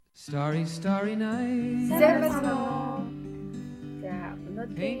Starry, starry night. Сервэсно. За,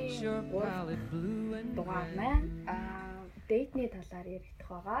 Paint your өнөөдрийн palette blue and дугаар gray. маань дэйтний талаар ярих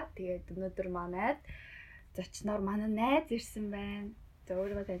байгаа. Тэгээд өнөөдөр манайд зочноор манай найз ирсэн байна. За,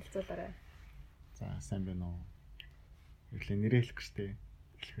 өөрийгөө танилцуулаарай. За, сайн байна уу? Эхлээ нэрээ хэлэх гэжтэй.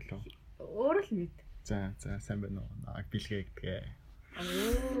 Хэлэх лөө. Өөрөө л мэд. За, сайн байна уу? Нааг бэлгээ гэдгээ.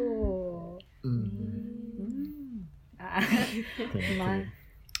 Оо. Маа.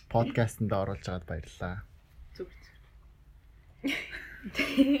 Подкастэнд оруулж байгаад баярлалаа. Зүгт.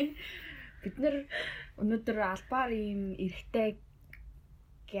 Бид нэр өнөөдөр албаар ийм эрэгтэй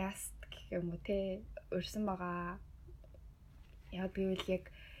гест гэх юм уу те урьсан байгаа. Яг гэвэл яг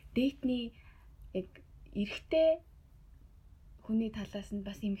дэйтний яг эрэгтэй хүний талаас нь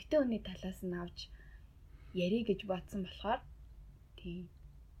бас эмэгтэй хүний талаас нь авч ярий гэж бодсон болохоор тийм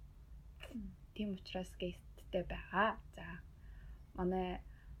учраас гесттэй байгаа. За манай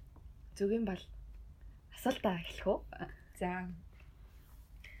зүгийн бол асуултаа эхлэх үү? За.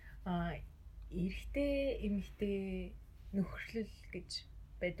 Эрэгтэй, эмэгтэй нөхөрлөл гэж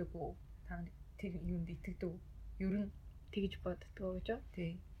байдаг уу? Та тэр юунд итгэдэг үү? Ер нь тэгж боддгоо гэж үү?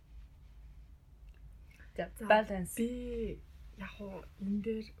 тий. За, баланс. Би яг уу энэ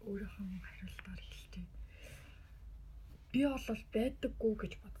дээр өөрийнхөө хариултаар хэлчихье. Би бол байдаггүй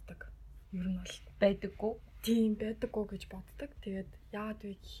гэж боддог. Ер нь бол Байдаггүй. тийм байдаггүй гэж боддог. Тэгээд яагаад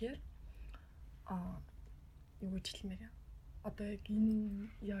вэ гэхээр юу гэж хэлмээр яа. Одоо яг энэ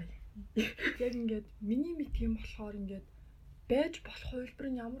яг ингээд миний мэдгийм болохоор ингээд байж болох хувилбар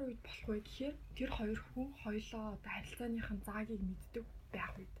нь ямар үед болох вэ гэхээр тэр хоёр хүн хоёлоо одоо харилцааныхын заагийг мэддэг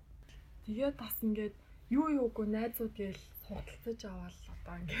байх үед. Тэгээд бас ингээд юугүй найзууд гээл судалцаж аваад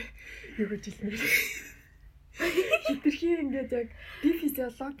одоо ингээд юу гэж хэлмээр. Хитрхи ингээд яг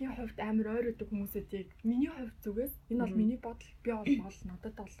физиологийн хувьд амар ойроодаг хүмүүсүүдийг миний хувьд зүгээс энэ бол миний бодол би бол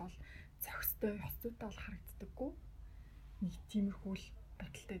надад бол зохистой ёстой бол харагддаггүй. Нэг тиймэрхүү л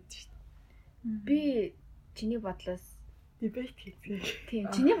бодолтой байдаг шүү дээ. Би чиний бодлоос Дебет хийх. тийм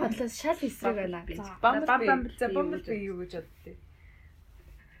чиний бодлоос шал эсрэг байна гэж. Бамбл юу гэж боддөө.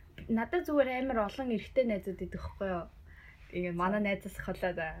 Надад зүгээр амар олон эрэгтэй найзууд идэх байхгүй юу? Тэгээ манай найзаас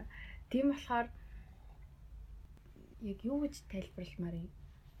хавлаад. Тийм болохоор яг юу гэж тайлбарламаар юм?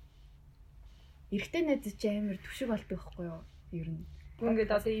 Эрэгтэй найз чи амар түшиг болдог байхгүй юу? Ер нь.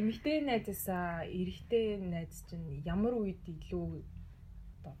 Ингээд одоо эмэгтэй найзаасаа эрэгтэй найз чинь ямар үед илүү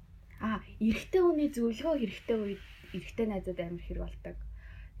одоо эрэгтэй хүний зөвлөгөө хэрэгтэй үед эрэгтэй найзууд амар хэрэг болдог.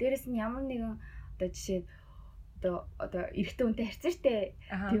 Дээрэс нь ямар нэгэн одоо жишээ одоо эрэгтэй хүнтэй харьцсан штэ.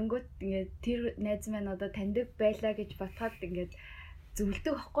 Тэнгүүт ингээд тэр найз маань одоо таньдаг байлаа гэж батгаад ингээд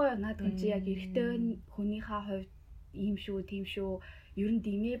зөвлөдөг байхгүй юу? Наад хүн чи яг эрэгтэй хүнийхээ хувьд ийм шүү, тийм шүү, ер нь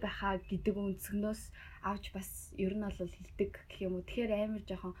димээ байхаа гэдэг үндсгнөөс авч бас ер нь бол хэлдэг гэх юм уу. Тэгэхээр амар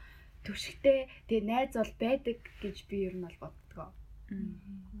жоохон түшигтэй тэгээ найз бол байдаг гэж би ер нь бол боддгоо.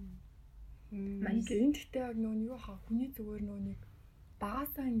 Энд гэхдээ яг нөө юу хаа хүний зүгээр нөө нэг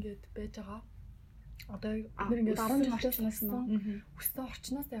багасаа ингээд байж байгаа. Одоо бид нэр ингээд 10 орчноос нь өссөн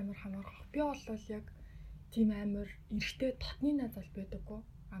орчноос амар хамаарах. Би бол яг тийм амар эрэгтэй дотны найз бол байдаггүй.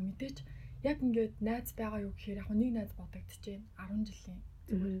 Мэдээч яг ингээд найз байгаа юу гэхээр яг нэг найз бодогдчихээн 10 жилийн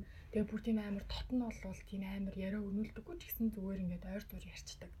зүгээр. Тэгээ бүр тийм амар тотн бол тийм амар яриа өрнүүлдэггүй ч гэсэн зүгээр ингээд ойр дуур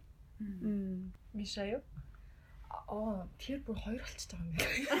ярьцдаг. Миша юу? Тэр бүр хоёр болчихж байгаа юм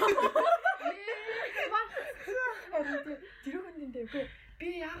байна. Тэр хүндээ би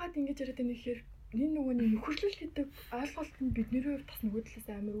яагаад ингэж яриад байна гэхээр энэ нөгөөний нөхөрлөл гэдэг ойлголт нь бидний хувьд бас нөгөө талаас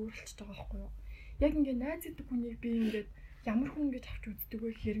амар өөрчлөж байгаа байхгүй юу? Яг ингээд найз гэдэг хүнийг би ингээд ямар хүн гэж авч үздэг вэ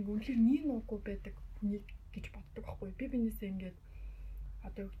гэхээр үнэхээр нэг нуугүй байдаг хүнийг гэж боддог байхгүй юу? Би бинээсээ ингээд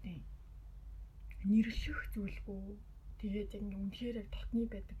одоо юу гэдэг нэрлэх зүйлгүй тэгээд яг үнэхээр яг дотны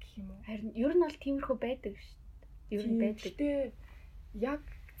байдаг гэх юм уу? Харин ер нь бол тиймэрхүү байдаг шүү дээ. Ер нь байдаг. Гэтэ яг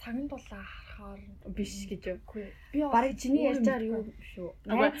цагийн дулаан харахаар биш гэж үгүй. Би барыг чиний ярьж байгаа юу шүү.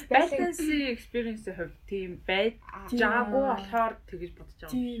 Balance experience-ийн хувьд тийм байж байгаагүй болохоор тэгэж бодож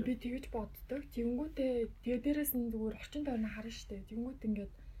байгаа юм шүү. Би тэгэж боддог. Тэнгүүтээ тэгээ дээрэс нь зүгээр орчин тойрны харна штэ. Тэнгүүт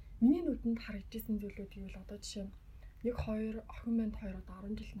ингээд миний нүдэнд харагдчихсан зүйлүүд гэвэл одоо жишээ нь 1 2 охин мэнд 2 одоо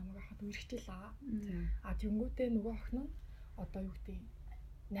 10 жил намайг хахад үргэлжлэлаа. Тэнгүүтээ нөгөө охин нь одоо юу гэдэг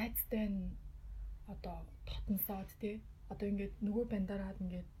найзтай нь одоо тотносоод тий одоо ингээд нөгөө бандараад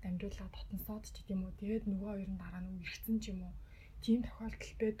ингээд дамжуулаад тотносоод ч гэдэм үү. Тэгээд нөгөө хоёр нь дараа нь ирсэн ч юм уу. Тийм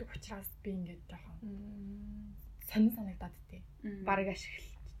тохиолдол байдаг учраас би ингээд жоохон сонир санагдаад тий. Бараг ашиглаж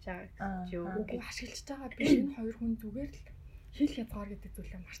байгаа гэж юу. Үгүй ашиглаж байгаа би энэ хоёр хүн зүгээр л хэл хязгаар гэдэг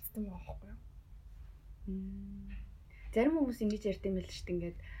зүйлээ марцсан байгаа байхгүй юу? Зарим хүмүүс ингэж ярьд юм байл шүү дээ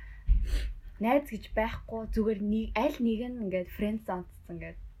ингээд найз гэж байхгүй зүгээр нэг аль нэг нь ингээд фрэнд зонцсон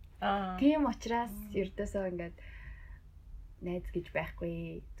ингээд Тийм учраас ердөөсөө ингээд найз гэж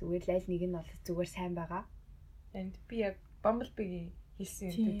байхгүй. Зүгээр л аль нэг нь бол зүгээр сайн байгаа. Энд би яг Bumblebee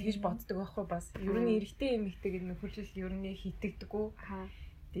хэлсэн юм тэгж боддог байхгүй бас. Ер нь эрэгтэй эмэгтэй гэдэг нөхөрлөл ер нь хитэгдэггүй.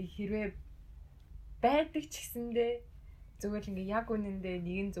 Тэг хэрвээ байдаг ч гэсэндээ зүгээр л ингээ яг үнэндээ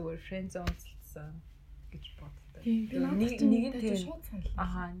нэг нь зүгээр friend zone-цсан гэж боддог. Нэг нь тийм шууд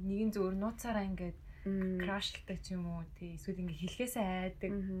санал. Нэг нь зүгээр нууцаараа ингээд crashтай ч юм уу тий эсвэл ингээ хэлхээсээ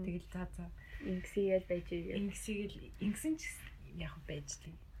айдаг. Тэгэл цаа Ингэсгээл байж байгаа. Ингэсэн ч яг байж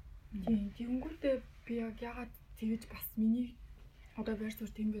тий. Тийм тэгэнгүүтээ би яг ягаад тэгэж бас миний одоо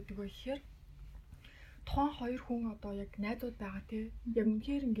версүр тийм байдаг вэ гэхээр тухайн хоёр хүн одоо яг найзууд байгаа тий. Яг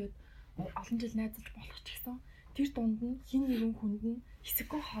үнэхээр ингээд олон жил найзалж болох ч гэсэн тэр дунд нь хин нэгэн хүнд нь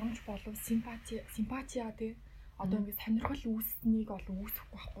хэсэггүй хоромж болов симпатиа тий. Одоо ингээд сонирхол үүснэнийг олон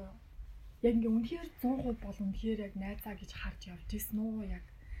үүсэхгүй байхгүй юу? Яг ингээд үнэхээр 100% бол үнэхээр яг найзаа гэж харж явж ирсэн үү яг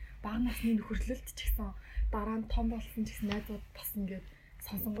бага насны нөхөрлөлт ч гэсэн дараа нь том болсон ч гэсэн найзууд бас ингээд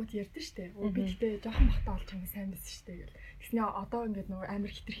сонсонгууд ярьдэн штэ. Би гэхдээ жоохон бахтаа олж байгаа сайн байсан штэ гэл. Тэснэ одоо ингээд нөгөө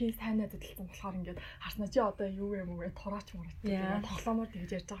амар хитрхийн сайн найзууд болсон болохоор ингээд харснаа чи одоо юу юм бэ тураач мураач тоглоомор тэгж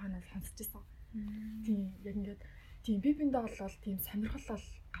ярьж байгаа нь сонсож байсан. Тийм яг ингээд тийм би биндээ бол тийм сонирхол бол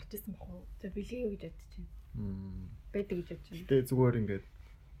гарч ирсэн бах уу. За билээ юу гэж бодож байна. Байдаг гэж бодож байна. Гэтэ зүгээр ингээд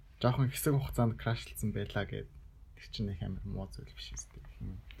жоохон хэсэг хугацаанд крашлцсан байлаа гэд тэр чинь их амар муу зүйл биш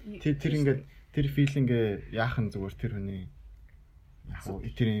ээ. Тэр ингээд тэр филингээ яахан зүгээр тэр хүний яг уу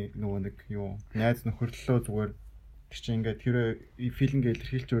тэр нөгөө нэг юу найз нөхөрлөлөө зүгээр тэр чинь ингээд тэр филингээ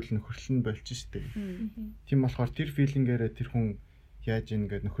илэрхийлж үйл нөхөрлөл нь болчих штеп. Тийм болохоор тэр филингээрээ тэр хүн яаж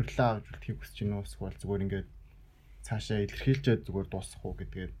ингээд нөхөрлөлөө авч үлдэхийг хүсэж байна уу эсвэл зүгээр ингээд цаашаа илэрхийлжээд зүгээр дуусах уу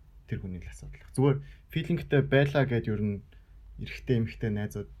гэдгээд тэр хүний л асуудал. Зүгээр филингтэй байлаа гэд ер нь эрэгтэй эмэгтэй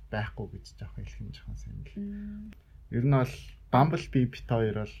найзууд байхгүй гэж жоох хэлэх юм жоохон сайн л. Ер нь бол Bumblebee бит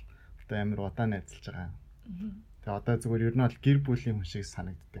хоёр бол одоо амар удаан найзалж байгаа. Тэгээ одоо зүгээр ер нь бол гэр бүлийн хүн шиг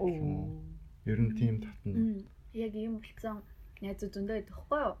санагддаг гэх юм уу. Ер нь тийм татна. Яг юм болцсон найзууд зөндөө байдаг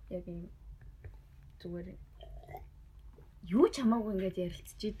хгүй юу? Яг юм зүгээр юу ч хамаагүй ингэж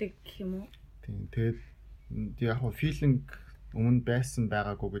ярилцж идэг гэх юм уу? Тийм. Тэгээд яг хоо филинг өмнө байсан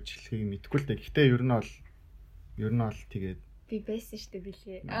байгаагүй гэж хэлхийг мэдэхгүй л дээ. Гэхдээ ер нь бол тэгээд би байсан шүү дээ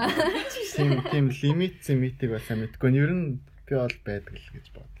билээ. Тийм лимитиг байсан мэдгүй. Ер нь би бол байдаг л гэж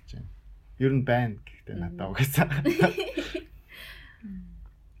бодож байна. Ер нь байна гэхдээ надад угаасаа.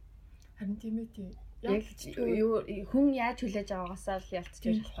 Харин тийм ээ. Яг юу хүн яаж хүлээж аваагаасаа л ялцчих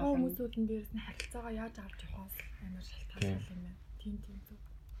шалтгаалсан. Хүмүүсүүд нь дээрс нь харилцаагаа яаж авч явахаас амар шалтгаалсан юм байна. Тийм зөв.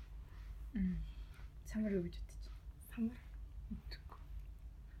 Самар юу гэж бодож байна? Самар.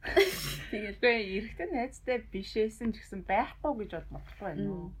 Тэгэхгүй эрэгтэй найзтай бишээсэн ч гэсэн байхгүй гэж бодмохгүй байна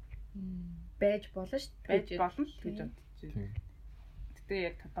уу? Байж болно шүү дээ. Байж болно л гэж бодож байна. Гэтэ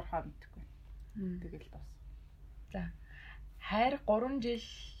яг тодорхой мэдэхгүй. Тэгэл бас. За. Хайр 3 жил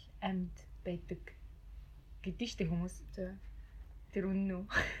амьд байдаг гэдэг штеп хүмүүс. Тэр үнэн үү?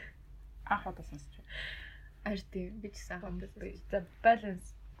 Анх удаа сонсч байна. Арь тийм би ч анх удаа. За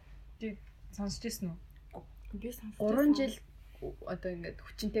balance. Чи сонсч ирсэн үү? Би сонсч 3 жил одоо ингээд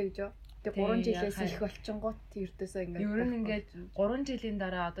хүчинтэй гэж юу? Тэгээ 3 жилээс их болчингууд ердөөсөө ингээд ер нь ингээд 3 жилийн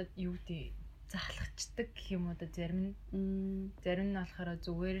дараа одоо юу гэдэг захлагчдаг гэх юм уу да зарим нь болохоор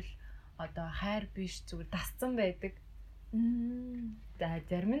зүгээр л одоо хайр биш зүгээр дасцсан байдаг. За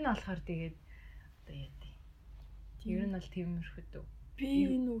зарим нь болохоор тэгээд одоо яа тий. Ер нь бол тиймэрхүү дөө. Би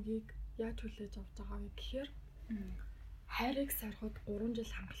энэ үгийг яаж хүлээж авч байгаа вэ гэхээр хайрыг сархад 3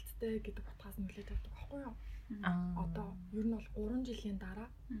 жил хангалттай гэдэг утгаас нь хүлээж авдаг байхгүй юу? Одоо ер нь бол 3 жилийн дараа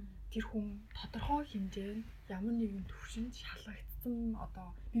тэр хүн тодорхой хэмжээнд ямар нэгэн төвшөнд шалгагдсан одоо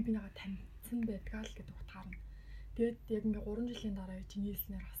бие бинийгаа танилцсан байдгаа л гэдэг утгаар нь. Тэгээд яг ингээ 3 жилийн дараа чиний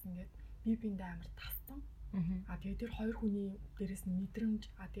хэлснээр бас ингээд бие биендээ амар тассан. Тэгээд тэр хоёр хүний дээрээс нь мэдрэмж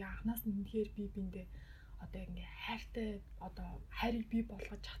тэгээд анханаас нь үнэхээр бие биендээ одоо ингээ хайртай одоо хайрыг бий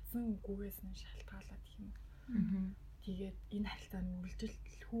болгож чадсан үгүйгээс нь шалтгаалаад юм. Тэгээд энэ харилцааны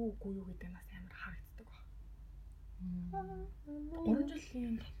үргэлжилтэлгүй үгүй юу гэдэг нь бас амар харагддаг баг. 3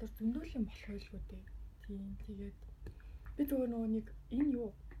 жилийн дотор зөндөөлийн болох байлгүй дээ. Тийм тэгээд би зүгээр нөгөө нэг энэ юу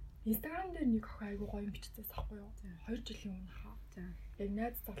Instagram дээр нэг охин айгуу гоё биччихсэн байхгүй юу? 2 жилийн өмнө хаа. Яг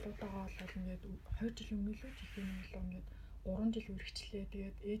найз залуутайгаа бол ингээд 2 жилийн өмнө л жилийн өмнө л ингээд 3 жил үргэлжлээ.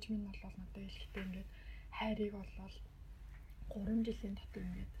 Тэгээд ээж минь бол надад хэлэхдээ ингээд хайрыг болол 3 жилийн дотор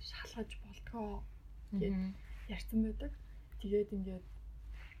ингээд шалгаж болтгоо гэд ярьсан байдаг. Тэгээд ингээд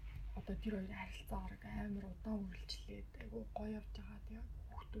одоо тэр хоёр харилцаагаар амар удаан үргэлжлээд айгуу гоё явж байгаа.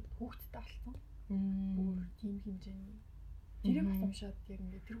 Тэгээд хүүхдтэй болсон. Бүр тийм хэмжээний тэрийг асуумшаад яг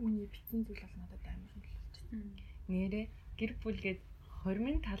ингээд тэр хүний битсэн зүйл бол надад амар нөлөөлж байна. Нэрээ гэр бүлгээд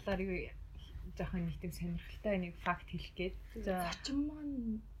хормын талаар юу жоохон нэг тийм сонирхолтой нэг факт хэлэх гээд. За Зочин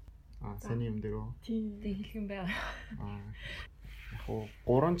маань Саний юм дээр үү? тийм хэлэх юм байна. Яг уу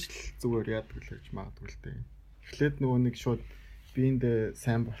 3 жил зүгээр яадаг л гэж магадгүй л дээ. Эхлээд нөгөө нэг шууд биэндээ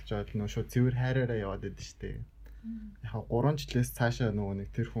сайн болчоод нөгөө шууд цэвэр хайраараа яваад идэв штэ. Яг 3 жилээс цаашаа нөгөө нэг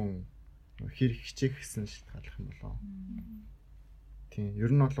тэр хүн хэр хичээх гэсэн шалтгааллах юм болоо. Тийм,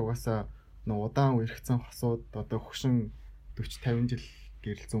 ер нь бол угаасаа нөгөө удаан үерхсэн хосууд одоо хөгшин 40 50 жил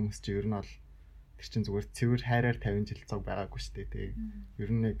гэрэлцэн хүмүүс чи ер нь бол тэр чин зүгээр цэвэр хайраар 50 жил цаг байгаагүй штэ тий.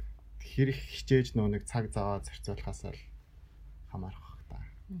 Ер нь нэг хэр хичээж нөгөө нэг цаг зав зарцуулахаас л хамаарах та.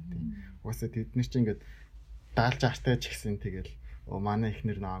 Тийм. Угаасаа тэднэр чинь ингээд даалж артаа ч гэсэн тэгэл манай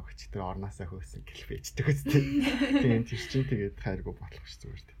ихнэр нааг өчтөр орноосоо хөөсөн гэл бийждэг үстэй. Тийм тийч чинь тэгээд хайргүй болох ш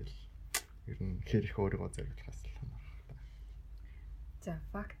зүгээр тэгэл. Ер нь хэр их өөрийгөө зориулахаас л хамаарах та. За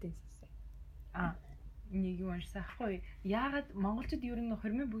факт эсэ. Нэг юм уншсан ахгүй. Яагаад монголчууд ер нь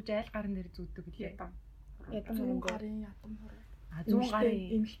хормын бүж айл гарын дээр зүүдэг гэлээ? ядам гарын ядам хор. 100 гарын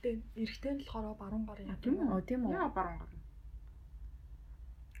эмхтэй эрэгтэй нь болохоор баруун гарын Тийм үү? Тийм үү? Яа баруун гар.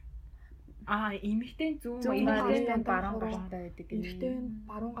 Эмэгтэй 100 эмэгтэй баруун гартай байдаг гэнэ. Эрэгтэй нь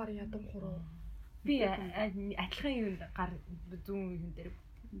баруун гарын ядам хор. Би адилхан юм гар 100 юм дээр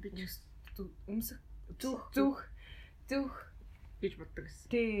өмсөх зүөх гэж боддог гэсэн.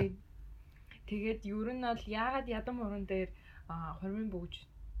 Тий. Тэгээд ер нь бол яагаад ядам хуран дээр хормын бөгж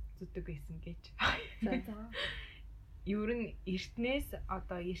зүтдэг байсан гэж. За. Ер нь эртнээс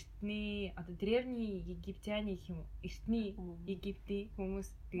одоо эртний одоо древний египтяны юм эртний Египтийн хүмүүс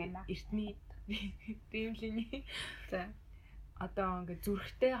тэгээд эртний римлиний за одоо ингээд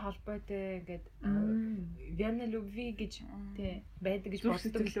зүрхтэй холбоотой ингээд Вена Любви гэж тий байдаг гэж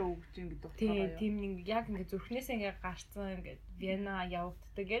боддог лөө өгч ингэж тий тийм нэг яг ингээд зүрхнээсээ ингээд гарцсан ингээд Вена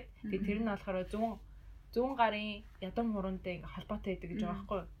явагддаг гэд тэгээд тэр нь болохоор 100 гарын ядам хурантай ингээд холбоотой байдаг гэж байгаа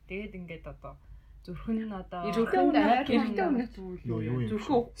байхгүй. Тэгээд ингээд одоо зүрхэн нь одоо эрэгтэй өмнөд юу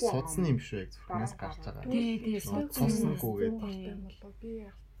зүрхөө өгөхгүй судсан юм шүү яг зүрхнээс гарч байгаа. тий Суцсангүйгээд Би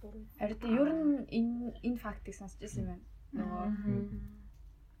яг дурын. Харин ер нь энэ фактыг сонсч байсан юм байна.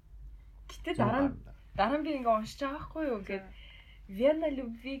 Гэтэ дараа нь би ингээ уншиж байгаа байхгүй юу гэд Вена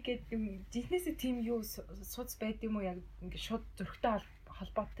Любви гэдэг жинхнээсээ тийм юу суц байд юм уу яг ингээ шууд зүрхтэй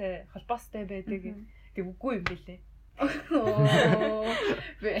холбоостой байдаг гэдэг үгүй юм бэлээ.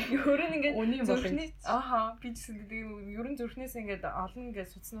 Ер нь ингээ зүрхнээс би ч гэсэн ер нь зүрхнээс ингээ олон ингээ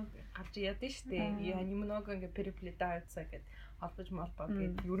суцнууд гарч яадаг штэ. Немного ингээ периплетаацаа гэд холбож молбоо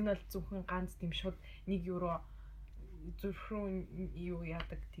гэд ер нь бол зөвхөн ганц тийм шууд нэг евро зүрхэн юу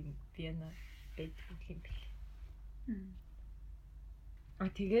яадаг тийм Вена байдаг юм бэл.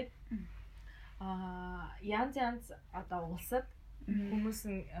 Тэгээд янз одоо улсад хүмүүс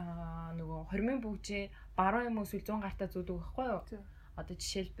нь нөгөө хормын бүгжээ баруун юм эсвэл 100 гартаа зүүдэг байхгүй юу? Одоо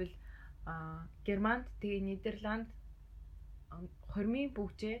жишээлбэл Германд тэгээ Нидерланд хормын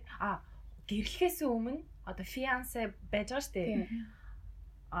бүгжээ гэрлэхээс өмнө одоо фиансе байж байгаа шүү дээ.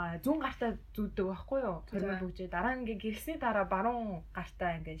 100 гартаа зүүдэг байхгүй юу? Хормын бүгжээ дараа нь ингээ гэрсний дараа баруун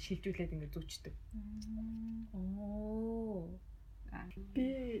гартаа ингээ шилжүүлээд ингээ зүүчдэг. Би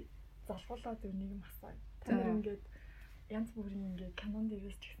залгуулаад нэг юм асууя. Та нар ингээд янз бүрийн ингээд канон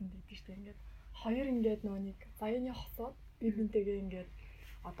дээрээс ч гэсэн дийдэг шүү дээ. Ингээд хоёр ингээд нөгөө нэг заяаны хосоод бие бинтэйгээ ингээд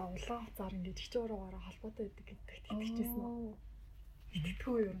одоо улаан хуцаар ингээд хичээ уруугаараа холбоотой байдаг гэдэг итгэжсэн үү?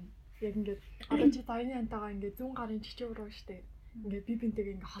 Итгэдэггүй юу юм. Яг ингээд одоо чи заяаны антайгаа ингээд 100 гарын хичээ уруу шүү дээ. Ингээд бие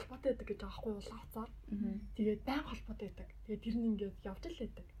бинтэйгээ ингээд холбоотой байдаг гэж байгаа хгүй улаан хуцаар. Тэгээд баян холбоотой байдаг. Тэгээд тэр нь ингээд явж л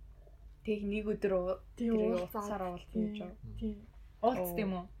байдаг. Тэг нэг өдөр тэр уулзсаар уулзсан гэж байна. Тийм. Уулзт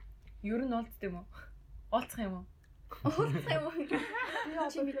юм уу? Ер нь уулзт юм уу? Уулзах юм уу? Уулзах юм уу? Би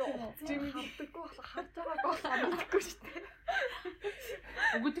одоо би харддаггүй болох харж байгаагүй санагдахгүй шүү дээ.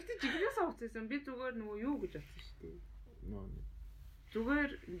 Өгдөгтэй жигнээс ууцсан. Би зүгээр нөгөө юу гэж бодсон шүү дээ.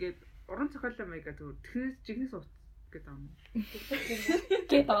 Зүгээр ингээд уран зохиолын маягаар зүгээр технээс жигнээс ууц гэдэг юм.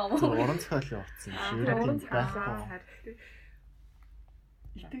 Гэдэг юм. Уран зохиолын утсан. Уран зохиолын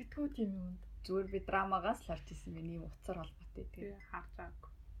итгэдэггүй тийм юм. Зүгээр би драмагаас л харж ирсэн би ийм утсаар холбоотой тэгээ харж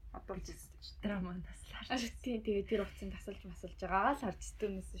байгаагүй. Одоо л драманаас л харж. Тийм тэгээ тэр утсыг тасалж масалж байгаагаа л харж ирсэн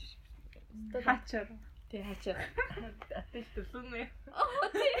юмээс шүү. Хачаар. Тий хачаар. Атэл төлөвнө.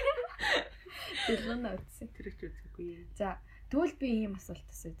 Төлөвнө утсан. тэрэг ч үзэхгүй. За тэгвэл би ийм асуулт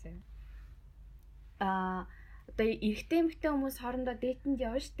асууя. Одоо эрэгтэй эмэгтэй хүмүүс хоорондоо дээтэнд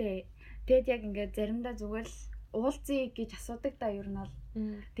явна штэ. Тэгэд яг ингээд заримдаа зүгээр л уулзъя гэж асуудаг да ер нь бол.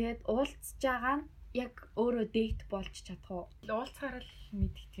 Тэгээд уулзж байгаа нь яг өөрөө дейт болж чадах уу? Уулзахаар л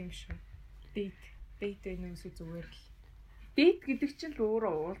мэдэх юм шүү. Дейт байна уу зүгээр л. Дейт гэдэг чинь л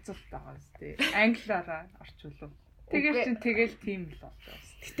өөрөө уулзалт байгаа шүү дээ. Англиараа орчуулвал Тэгэл тийм л болж байна.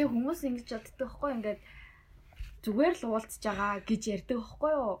 Гэтэ хүмүүс ингэж боддог байхгүй ингээд зүгээр л уулзж байгаа гэж ярьдаг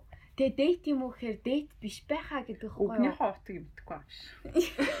байхгүй юу? Тэгээ дейт юм уу гэхээр дейт биш байхаа гэдэг байхгүй юу? Өвгнийхөө утгыг мэдэхгүй юм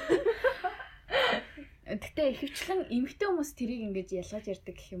шиг. Гэтэ ихэвчлэн эмэгтэй хүмүүс тэрийг ингэж ялгаж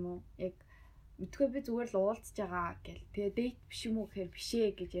ярьдаг гэх юм уу? Яг мэдгүй би зүгээр л уулзж байгаа гэл. Тэгээ дейт биш юм уу гэхээр бишээ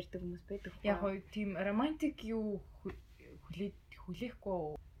гэж ярьдаг хүмүүс байдаг байхгүй юу? Яг гоё тийм романтик юу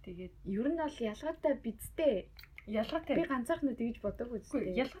хүлээхгүй. Тэгээд ер нь бол ялгаатай бидтэй. ялгаатай. Би ганцаархнаа тэгж боддог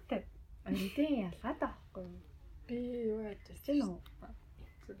үстэй. Ялгаатай. Аринтэй ялгаатай байхгүй юу? Би юу яаж чинь үү?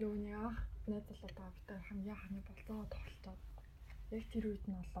 Юуны ах найзлуудаа битээ хамгийн ханы болцоо тоглолцоод яг тэр үед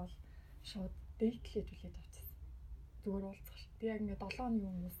нь болол шууд дээтлээд хүлээж авчихсан. Зүгээр уулзах ш. Тэг яг ингээд 7 оны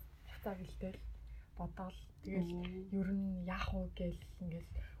өмнөөс хацаа гэлтэл бодоол тэгэл ер нь яах вэ гэл ингээд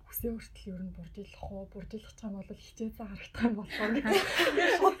хүсээ өртөл ер нь буржийлах уу буржийлах ч юм бол хичээсэн харагдах юм болоо гэж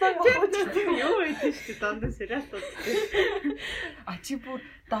Юу хийдэж шүү дээ дандаа сериал үздэг. А чи бүр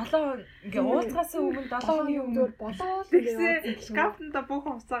 7 ингээ уулзгаас өмнө 7 хоногийн өмнө болоо л Тэгсэн шкафнда бүх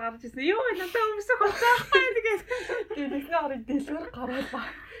хувцас гарч ирсэн. Юу вэ надад өмсөх хувцас байхгүй тэгээд нэгний харыг дэлгүүр гаруулаа.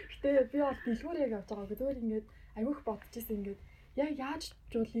 Гэтэ би бол дэлгүүр яг явж байгаагүй зүгээр ингээд авих бодчихсон ингээд яг яаж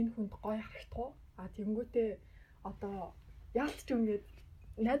ч бол энэ хүнд гоё харагдах уу? А тэгэнгүүтээ одоо яалт ч ингээд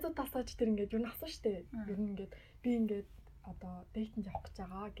найзуудаасаа ч тэр ингээд юу насан штэ. Ер нь ингээд би ингээд одоо дейтэнд явах гэж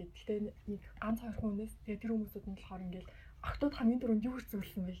байгаа гэдэгтээ нэг ганц хоёр хүнээс тэгээ тэр хүмүүсүүд нь болохоор ингээд охтууд хамгийн түрүүнд юу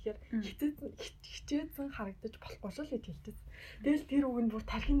хийсэн бэ гэхээр хичээсэн харагдаж болохгүй шүү л гэж хэлчихсэн. Тэгэл тэр үг нь бүр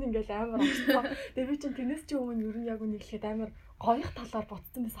тархинд ингээд амар авчихсан. Тэгээ би чинь тэрнээс чи өмнө ер нь яг үнийг хэлэхэд амар гоёх талаар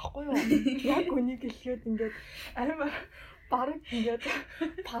бодсон байсан аахгүй юу? Яг үнийг хэлэхэд ингээд амар бараг ингээд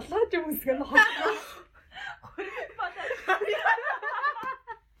палаж юмсгэн хоцроо.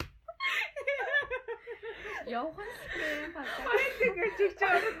 Явахын палаж. ингээд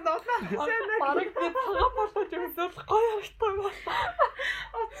чигчээд нолоо. Бараг би цагаан болоод юмсэл гоё харагдсан байна.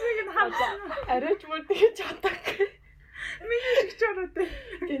 Оцыг нь хавсан. Арайч мөр тэгэж чаддаг. Миний чигчээрүүд.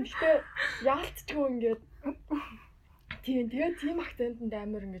 Гэхдээ яалтчгүй ингээд тэгээд тийм акцентэнд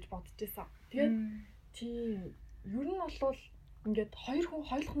амар ингэж бодож байсан. Тэгээд тийм ер нь бол ингээд хоёр хүн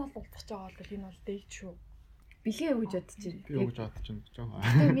хоёулахнаас уулзах байгаа бол энэ бол дээд шүү. Билээ өгж бодож байна. Би өгж бодож байна жоохон.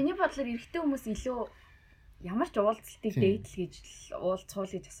 Тэгээ миний бодлоор эрэгтэй хүмүүс илүү ямар ч уулзалтыг дейт л гэж уулзуул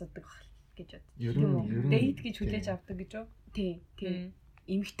гэж асуудаг гэж бодож. Ер нь дейт гэж хүлээж авдаг гэж юу? Тий.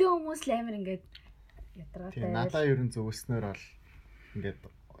 Эмэгтэй хүмүүс л амар ингээд ядаргаатай. Надаа ер нь зөвснөр бол ингээд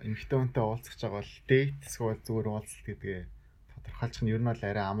эмэгтэй хүнтэй уулзах гэж байгаа бол дейт эсвэл зүгээр уулзалт гэдгээ тодорхойлчих нь ер нь бол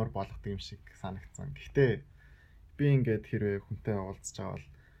арай амар болгодог юм шиг санагдсан. Гэхдээ би ингээд хэрвээ хүнтэй уулзж байгаа бол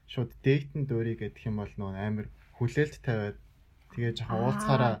шууд дейтэнд өөрий гэдэг юм бол нөө амар хүлээлт тавиад тэгээ жоохон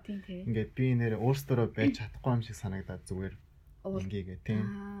уулзахаараа ингээд би нэр өөрсдөө байж чадахгүй юм шиг санагдаад зүгээр ингээгээ тийм.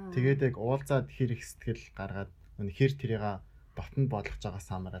 Тэгээд яг уулзаад хэр их сэтгэл гаргаад хэр тэрийг дотнд бодлож байгаа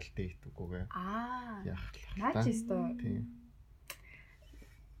самарал дейт үгүйгээ. Яах вэ? Наач ёстой. Тийм.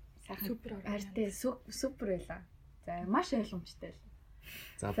 Супер артай супер байла. За маш ойлгомжтой байла.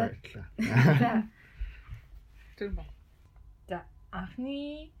 За баярлалаа. За Тэр ба. За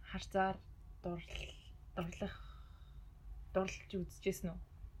анхны харцаар дурлаж үзчихсэн үү?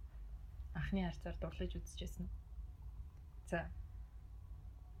 Анхны харцаар дурлаж үзчихсэн үү? За.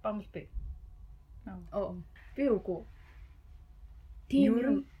 Бамбалби. Би үгүй.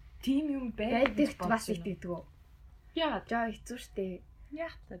 Тийм юм байдагт бас итгэдэг үү? Яагаад? Жаа хэцүү шттэ.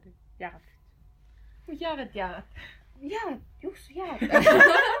 Яагаад? Юу яагаад?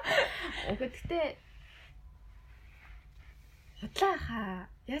 Гэхдээ худлаа хаа.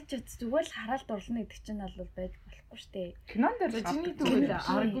 Яаж ч зүгээр л хараад дурлна гэдэг чинь бол байж болохгүй штэ. Кинон дээр л чиний тэгвэл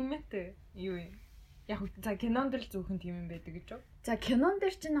аргумент юу юм? Яг за кинон дээр л зөвхөн тийм юм байдаг гэж юу? За кинон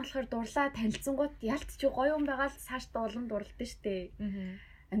дээр чинь болохоор дурлаа танилцсангууд ялт чи гоё юм байгаа л цаашдаа олон дурлалтай штэ.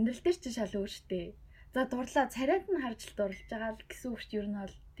 Амьдрал дээр чинь шал өөр штэ. За дурлаа царайд нь харж л дурлаж байгаа л гэсэн үг ч ер нь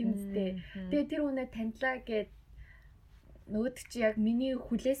бол тийм үстэй. Тэгээ тэр хүнээ таньлаа гэд нөгөөд чи яг миний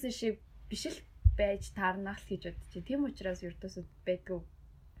хүлээсэн шиг биш л байж таарнах л гэж бодчих. Тийм учраас ердөөсөд байдгүй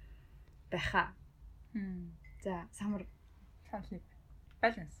байхаа. За самар санал нэг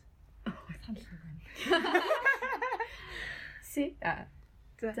баланс. Санал нэг байна.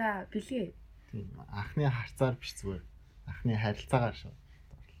 За бэлгээ. Тийм анхны харцаар биш зүгээр. Анхны харилцаагаар шүү.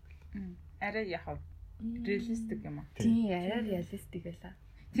 Арай яхав реалистик юм аа. Тийм арай реалистик байлаа.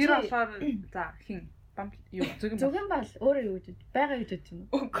 Тэр болохоор за хин бамб юу зөвхөн бол өөрөө юу гэж байгаа гэж бодож байна.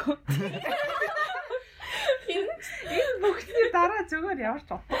 Үгүй. Энэ бүгдний дараа зүгээр ямар ч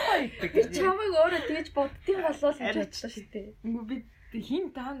утгатай идэг. Тэр чамайг өөрөө тэгж боддгийн болов гэж бодлоо шүү дээ. Үгүй би Тэг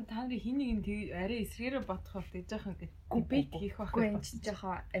хин та нарын хин нэг нь арай эсрэгээрээ бодох бол тэгж яах ингээд дебет хийх байх. Үгүй энэ ч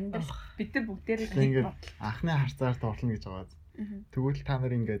жоохон амьдрал бид нар бүгдээрээ ингээд анхны харцаар дуурлана гэж байгаа. Тэгвэл та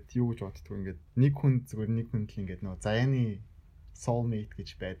нар ингээд юу гэж боддгоо ингээд нэг хүн зүгээр нэг хүн л ингээд нөө заяаны soulmate гэж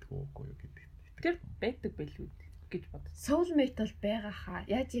байдгүй үгүй юу гэдэг. Тэр байдаг байлгүй гэж бодсон. soulmate бол байгаа хаа.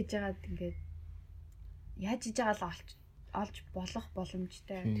 Яаж хийж байгаад ингээд яаж хийж байгаа л олж болох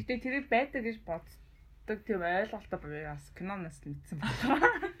боломжтой. Гэтэ тэр байдаг гэж боддог тийм ойлголттой бас киноноос мэдсэн байна.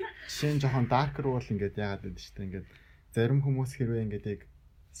 Жишээ нь жоохон darker бол ингээд яагаад гэдэг чинь ингээд зарим хүмүүс хэрвээ ингээд яг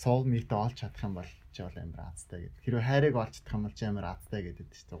soulmate олж чадах юм бол чи бол амар аазтай гэдэг. Хэрвээ хайрыг олж чадах юм бол чи амар аазтай гэдэг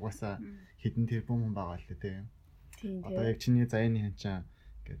чинь. Угаасаа хідэн тэрбум хүн байгаа л тийм. Одоо яг чиний заяаны хэн чинь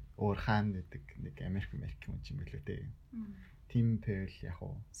ингээд өөр хаан гэдэг нэг Америк юм чинь билүү дээ. Тим Перл яг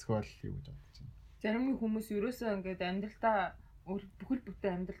уу сквал юу гэж бодож байна. Зарим нэг хүмүүс ерөөсөө ингээд амьдралдаа бүхэл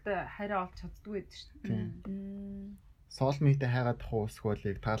бүтэн амьдралдаа хайраа олж чаддгүй байдаг шүү дээ. Soulmate хайгаад хуу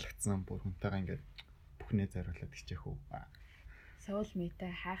сквалыг таалагдсан бүр хүнтэйгээ ингээд бүхнээ зориулаад хичээх үү. Soulmate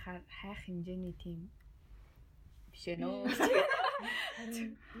хайх хэмжээний тим биш ээ нөө.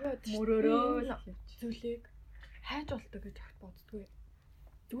 Мөрөөрөө зүйлийг хайж болдог гэж огт боддгүй.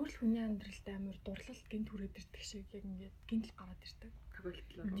 Зүгээр л хүний амьдралд амар дурлал гинт хүрээд ирдэг шиг яг ингээд гинт л гараад ирдэг.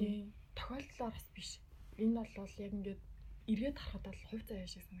 Тохиолдлоор. Тийм. Тохиолдлоор бас биш. Энэ бол яг ингээд эргээд харахад бол хувь заяа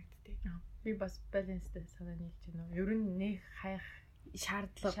шиг санагдтыг. Би бас баланстай санаа нийлж байна уу? Ер нь нэг хайх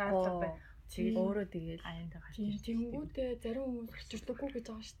шаардлага тэгэл өөрөө тэгэл аяндаа гарч ирж. Тэнгүүдээ зарим хүмүүс учирдаггүй гэж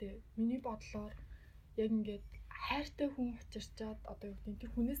байгаа штэ. Миний бодлоор яг ингээд хайртай хүн учирчаад одоо юу гэдэг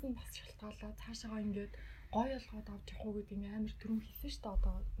тэр хүнээс нь бас шалтгаалаад цаашаа ингээд гой ялгаад авч явах уу гэдэг нь амар түрүүн хэлсэн штэ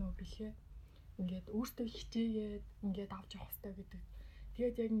одоо нөө бэлээ. Ингээд өөртөө хичээгээд ингээд авч явах хэрэгтэй гэдэг.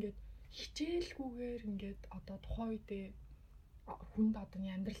 Тэгээд яг ингээд хичээлгүйгээр ингээд одоо тухайн үедээ хүнд одоо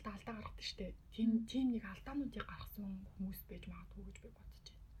нэг амьдралдаа алдаа гаргадаг штэ. Тийм нэг алдаануудыг гаргасан хүмүүс байж магадгүй гэж би бодож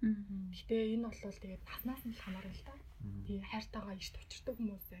байна. Гэтэ энэ бол тэгээд таснаас нь л хамаарна л да. Тэгээ хайртайгаа ишт учирдаг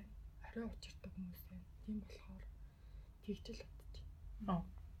хүмүүс байна. Орой учирдаг хүмүүс байна. Тийм болохоор тэгжэл бодож байна.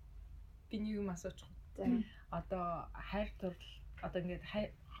 Би нэг юм асууж байна. За одоо хайр турал одоо ингээд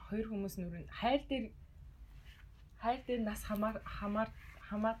хоёр хүмүүс нүрэн хайр дээр нас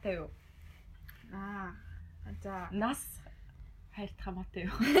хамаатай юу? За нас хайрт хамаатай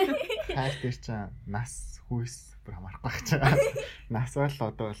юу? Хайр дээр чинь нас хүйс бүр хамаарахгүй байх чаа. Нас бол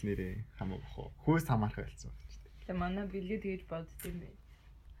одоо бол нэрээ хамаах уу? Хүйс хамаарах байлцсан байна шүү дээ. Тэгээ манай бэлгээ тэгж бодд юм байна.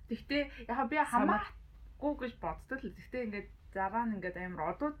 Гэхдээ яг би хамаагүй гэж боддог л. Гэхдээ ингээд зараа нь ингээд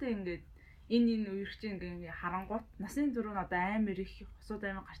амар одуутай ингээд энэ үерч ингээд харангуут насны зөрүү нь одоо амар их хосууд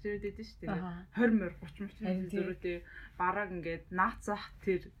амар гарч ирээд байдаг шүү дээ. 20 мөр 30 мөр зөрүүтэй бараг ингээд наацах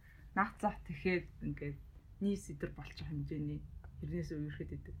тэгэхээр ингээд нийс идэр болчих хэмжээний хэрнээс үерхэд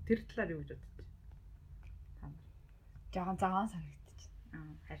байдаг. Тэр талаар юу гэж боддог? Жаахан цагаан санагдчих.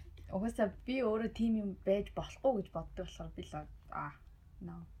 Харин угаасаа би өөрөө тийм юм байж болохгүй гэж боддог болохоор би л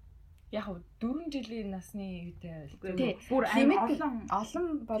яг 4 жилийн насны үедээ бүр олон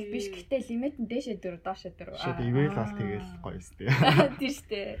бол биш гэхдээ лимит нь дээшээ 4 доошоо 4. Шээ ивэл бол тэгэл гоё өстэй. Тийм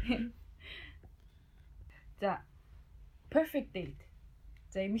штэ. За perfect date.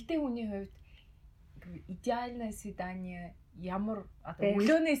 За эмэгтэй хүний хувьд идеальное свидание ямар одоо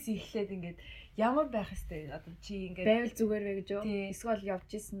өглөөнөөс эхлээд ингээд ямар байх хэвтэй одоо чи ингээд байвал зүгээр вэ гэж юу? Эсвэл явж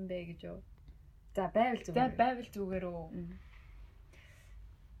исэн бэ гэж юу? За байвал зүгээр. За байвал зүгээр үү?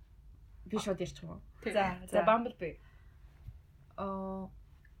 Би шууд ярьчих юм уу? За Bumblebee.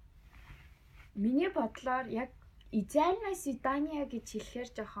 Миний бодлоор яг идеальное свидание гэж хэлэхээр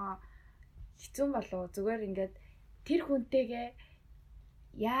жоохон хэцүү болов. Зүгээр ингээд тэр хүнтэйгээ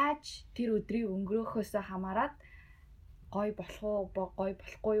яаж тэр өдрийг өнгөрөөхөөс хамаарат гой болох уу, гой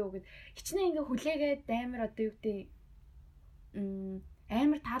болохгүй юу гэд хичнээн ингээ хүлээгээд амар одоо юу гэдэг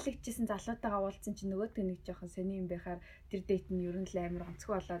амар таалагдчихсан залуутайгаа уулзсан чинь нөгөөдгөө нэг жоохон сони юм байхаар тэр дейт нь ер нь л амар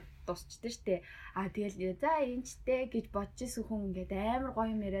онцгой болоод дуусчихдээ штэ. Тэгэл за энэчтэй гэж бодож исэн хүн ингээд амар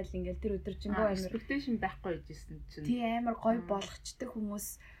гоё юм яриад ингээд тэр өдөр чинь амар expectation байхгүй байжсэн чинь. Тий амар гоё болгочдөг хүмүүс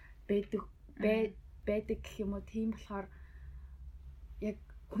байдаг гэх юм уу. Тийм болохоор яг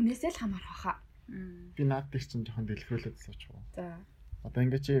хүнээсээ л хамаарах хаа. Би нааддаг чинь жоохон дэлгэрүүлээд асуучих уу. За. Одоо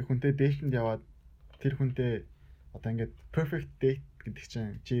ингээд чи хүнтэй дээтэнд яваад тэр хүнтэй одоо ингээд perfect date гэдэг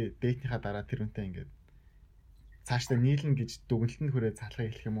чинь чи дээйтнийхаа дараа тэр хүнтэй ингээд цаашдаа нийлнэ гэж дүгнэлтэнд хүрээ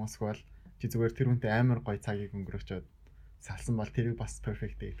залхахыг хэлэх юм уу эсвэл чи зүгээр тэр хүнтэй амар гоё цагийг өнгөрөөчөөд салсан бол тэрийг бас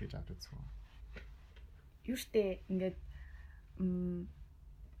perfect date гэж авч үзэх үү? Юу штэ ингээд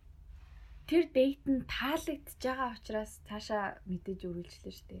тэр date нь таалагдж байгаа учраас цаашаа мэдээж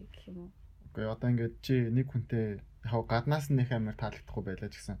үргэлжлэн штэ гэх юм уу? Окей, одоо ингээд чи нэг хүнтэй яг гаднаас нь их амар таалагдахгүй байлаа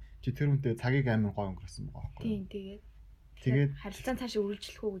ч гэсэн чи тэр хүнтэй цагийг амар гоё өнгөрөөсөн байгаа байхгүй юу? Тийм тэгээд Тэгээд харилцаан цаашаа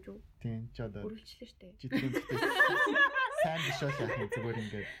үргэлжлэх үү гэж үү? тийм ч одоо Үргэлжлэх штэ. жидгэн сайн биш бол яах юм зүгээр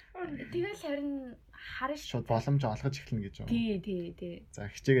ингээд Тэгэл харин харна шууд боломж олгож эхэлнэ гэж байна. Тий. За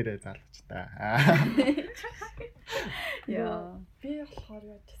хичээгээрээ залгаж та. Яа. Би болохоор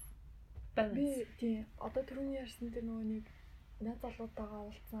яаж би тий одоо түрүүний ярьсан тэр нөгөө нэг найз залуутаагаа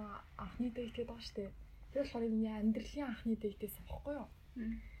уулзсан анхны дэйт гэдэг байгаа штэ. Тэр болохоор миний амьдралын анхны дэйтээс авахгүй юу?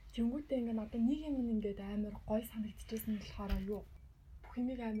 Тэнгүүтээ ингээд надад нэг юм ингээд амар гой санагдчихсэн болохоор юу? Бүх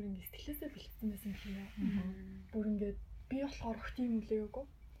юмыг амар ингээд сэтгэлээсээ бэлдсэн байсан юм байна. Бүр ингээд би болохоор өгт юм үлээгээгүй.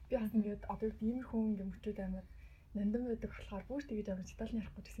 Би бас ингээд одоо иймэрхүү ингээд мөчүүд амар нандин байдаг болохоор бүр тэгэж амар деталь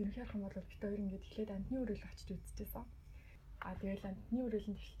ярихгүй гэсэн юм ярих юм бол бит хоёр ингээд эхлээд амтны өрөөл очиж үзчихсэн. Тэгэл амтны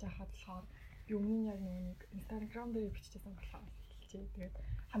өрөөлөнд эхэлж байхад болохоор би өмнө нь яг нэг Instagram дээр биччихсэн болохоор хэлчихээ. Тэгээд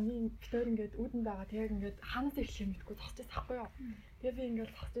хамгийн бит хоёр ингээд үүдэн байгаа тэг ингээд хаанаас эхлэх юм гэдэггүй зогсчихсан байхгүй юу. Тэгээ би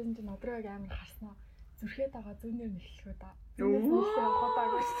ингээд зогсчихсан чинь надраг амар харснаа зүрхээд байгаа зүүнээр нэхлэхөө да. Зүүнээс нэхлээ явахаа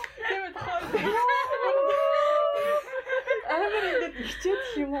гэж. Тэгээд амар ингээд хичээд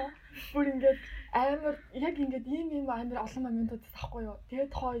юм уу? Бүр ингээд амар яг ингээд ийм амар олон моментууд тахгүй юу?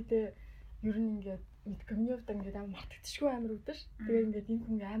 Тэгээд хойдээ ер нь ингээд комьюнитид ингээд амар мартагдчихгүй амар үүдэж. Тэгээд ингээд энэ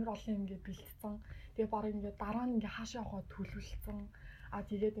хүн амар олон юм ингээд бэлтцэн. Тэгээд баг ингээд дараа нь ингээд хаашаа явахаа төлөвлөсөн.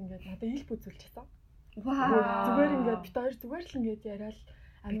 Тэгээд ингээд надад ил бүзүүлчихсэн. Зүгээр ингээд бит хоёр зүгээр л ингээд яриад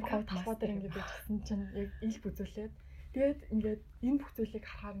амар гой талбай дээр ингээд bijсэн чинь яг ил бүзүүлээд тэгээд ингээд энэ бүх зүйлийг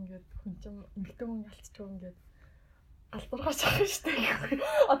харахаар ингээд хүн чинь эмэгтэй хүн ялцчихв ингээд галзуурхаж байгаа шүү дээ.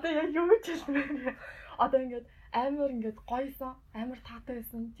 Одоо яг юу гэж хэлмээр. Одоо ингээд амар ингээд гойсон, амар таатай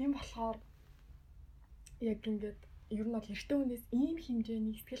байсан. Тийм болохоор яг ингээд ер нь бол эрэгтэй хүнээс ийм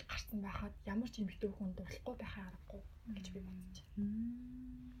хэмжээний сэтгэл гарсан байхад ямар ч эмэгтэй хүн дурлахгүй байхаа аргагүй гэж би бодож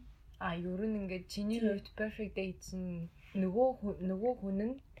байна. Ер нь ингээд чиний хувьд perfect date нь нөгөө хүн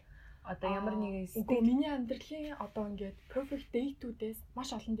нь одоо ямар нэгэн үгүй миний амьдралын одоо ингээд perfect date-үүдээс маш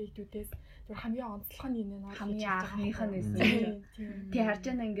олон date-үүдээс зөв хамгийн онцлог нь энэ нь хамгийн анхных нь байсан. Тий харж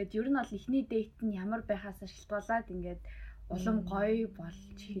байна ингээд ер нь бол эхний date нь ямар байхаас шалтгаалаад ингээд улам гоё болж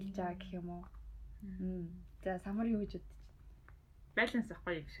эхэлж байгаа гэх юм уу. За самар юу гэж бодчих. Баланс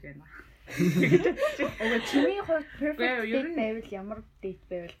ахгүй юм шиг байна. Ого чиний хувьд perfect date байвал ямар date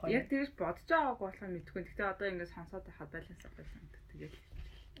байвал гоё. Яг тэгж бодож байгаагүй болохоо мэдгүй. Гэхдээ одоо ингээд сонсоод байхад баланс ахгүй санагдав. Тэгээд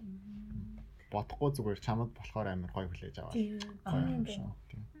бодохгүй зүгээр чамд болохоор амар гоё хүлээж аваа. Тийм.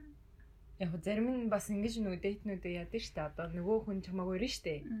 Яг зарим нь бас ингэж нөгөө дейтнүүдээ яадаг штэ. Одоо нөгөө хүн чамааг өрнө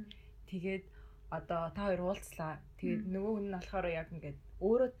штэ. Тэгээд одоо та хоёр уулзлаа. Тэгээд нөгөө хүн нь болохоор яг ингээд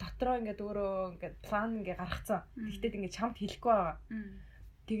өөрөө дотроо ингээд план ингээд гаргацсан. Тэгтээ ингээд чамд хэлэхгүй байгаа.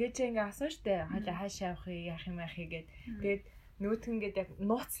 Тэгээд чи ингээд асууж штэ. Хаалаа хаашаа явах юм яах юм гэд. Тэгээд нөгөөт ингээд яг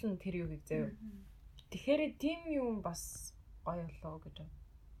нууцлан тэр юугийг заяа. Тэгэхээр тийм юм бас гоё болоо гэж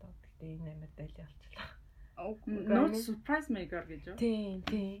одоо тэгтээ энэ амар дайли болчихлоо. Not surprise maker гэж үү?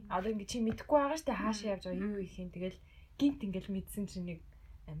 Тийм. Одоо ингэ чи мэдэхгүй байгаа штэ хаашаа явж байгаа юу их юм тэгэл гинт ингээл мэдсэн чинь нэг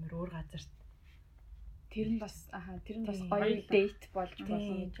амар өөр газарт тэр нь бас гоё date болж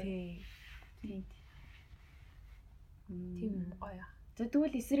болно гэж. Тийм. Тийм гоё. За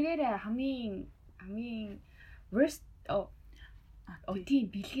тэгвэл эсэргээрээ хамгийн worst тийм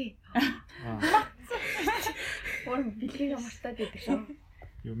бэлгээ. Өөр бэлгээ мартаад байдаг шүү.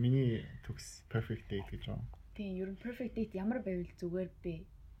 Юу миний төгс perfect date гэж байна. Тийм, ер нь perfect date ямар байвал зүгээр бэ?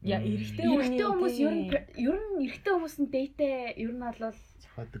 Яа, эрэгтэй хүмүүс ер нь эрэгтэй хүмүүс нь date ер нь бол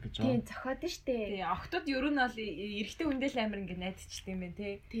зохиодог гэж байна. Тийм, зохиодог штэ. Тийм, охтод ер нь бол эрэгтэй хүндээ л амар ингэ найдчихдаг юм байна те.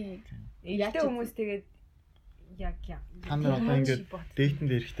 Тийм. Эрэгтэй хүмүүс тэгээд яг та нар одоо ингээд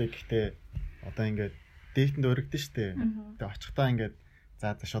date-нд эрэхтэй гэхдээ одоо ингээд date-нд өргөдөн штэ. Тэгээ очихдаа ингээд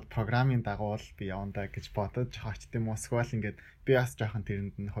за шууд програмын дагуу л би явандаа гэж бодож очт юм уу эсвэл ингээд би бас жоохон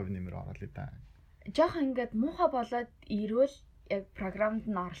тэрэнд нь хувь нэмэр оруулъя да. Жоохон ингээд муухай болоод ирвэл яг програмд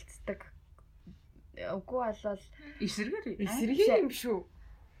нь оролцдог. Үгүй болол эсэргээр юм шүү.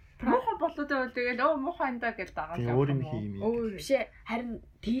 Муухай болоод байвал тэгэл муухай энэ гэж дагаад явах юм. Өөр биш харин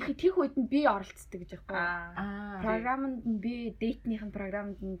тийх үед нь би оролцдог гэж байхгүй. Програмд нь би date-ийн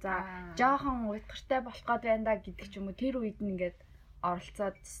програмд нь за жоохон уйтгартай болох гээд байна да гэдэг ч юм уу тэр үед нь ингээд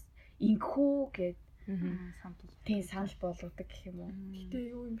оролцоод ингэхүү гэд санал болгодог гэх юм уу. Гэтэ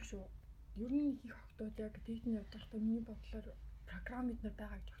юу юм шүү. Ер нь их охтууд яг date-нд явж байхдаа миний бодлоор програм эднэр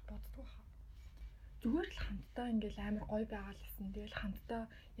байгаа гэж боддог хаа. Зүгээр л хамтдаа ингээл амар гоё байгаа л гэсэн. Тэгэл хамтдаа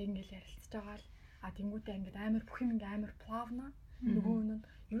яг ингээл ярилцж байгаа л тэнгуүтээ ингээд амар бүх юм ингээд амар плавна. Нөгөө нь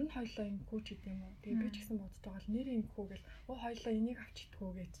ер нь хоёлоо ингэхүү ч гэдэм юм уу. Тэгээ би ч гэсэн бодож байгаа л нэрээ ингэхүү гэл хоёлоо энийг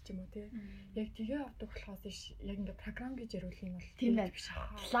авчихдгүү гэж ч юм уу те. Яг тгээ авдаг болохоос биш яг ингээд програм гэж яриул юм бол тийм биш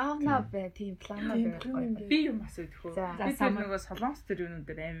аа. Плавна бай тийм плавна бай. Би юм асуух хөө. Би тэр нөгөө солонгос тэр юунууд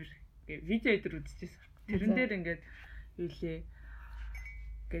дээр амар видео дээр үзчихсэн. Тэрэн дээр ингээд Юулээ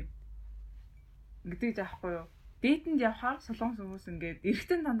гэдэг заахгүй юу? Дээтэнд явхаар солонгос хүмүүс ингээд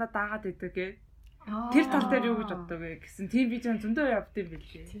эрэгтэй дандаа даагаад идэг гэ. Тэр тал дээр юу гэж боддог вэ гэсэн тийм видео зөндөө явд юм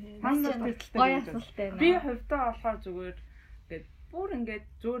билээ. Манай тэр тал дээр би хувьдаа болохоор зүгээр ингээд бүр ингээд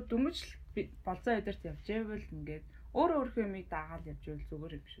зүгээр дүмж болцоо өдөрт явж байвал ингээд өөрөө юмыг даагаад явж байвал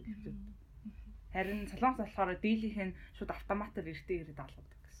зүгээр юм шүү дээ. Харин солонгос болохоор дийлийнх нь шууд автоматар эрэгтэй ирээд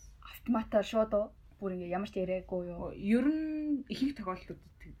алгадаг гэсэн. Автоматар шууд бүр ингээ ямар ч яриаггүй юу? Ер нь ихэнх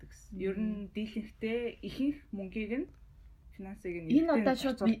тохиолдлуудад тэгдэг гэсэн. Ер нь дийлэнхтэй ихэнх мөнгийг нь финансыг нь энэ одоо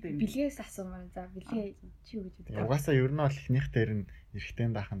шууд бэлгээс асуумаар за бэлгээ чи юу гэж боддог? Угаасаа ер нь бол ихнийх дээр нь эрэгтэй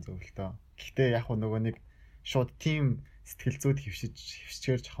даахын зөвлөлтөө. Гэхдээ яг хөө нөгөө нэг шууд тим сэтгэл зүйд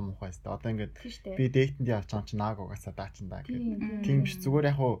хөвсчээр жоох муухай өстэй. Одоо ингээд би дээтэнд явж байгаа чинь нааг угаасаа даачин даа гэх. Тийм биш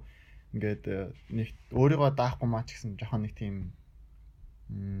зүгээр яг хөө ингээд нэг өөрийгөө даахгүй маа ч гэсэн жоох нэг тийм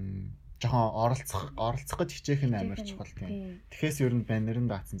жоохон оролцох гэж хичээх нь амар чухал тийм. Тэгэхээс ер нь баннерын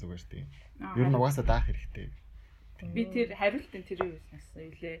даацсан зүгээр тийм. Ер нь угаасаа даах хэрэгтэй. Би тэр хариултын тэрийг үзнэс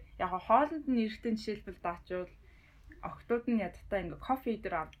үлээ. Яг хоолнд нь эрэгтэй жишээлбэл даачвал октод нь ядтаа ингээ кофе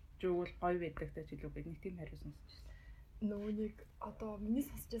дээр авч өгвөл гоё байдаг гэж хэлүүгээ нэг тийм хариулсан сонсчихсан. Нөгөө нэг одоо миний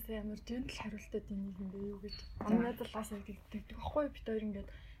сонсч байсан амар жинтл хариултад энийг ингээ юу гэж амнаадлаас тэгдэг баггүй бид хоёр ингээд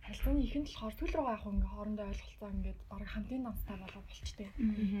харилцааны ихэнд болохоор түл рүү явах ингээ хоорондоо ойлголцоо ингээд баг хамтын намстай болоо болчтой.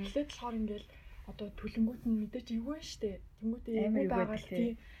 Эхлээд болохоор ингээд одоо түлэнгүүд нь мэдээж эвгүй штэ. Тэнгүүдээ эвгүй байгаа л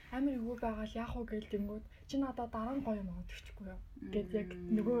тийм амар эвгүй байгаа л яах вэ гээл тэнгүүд чи надаа дараа нь гоё юм аа төвчгүй юу гэд яг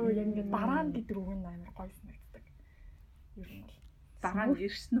нөгөө яг ингээд дараа нь гэдэг үг нь амар гоё санагддаг. Ер нь бол дараа нь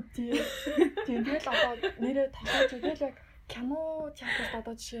ирсэн үү? Тийм тэгэл одоо нэрээ тоглож тэгэл яг кино театрт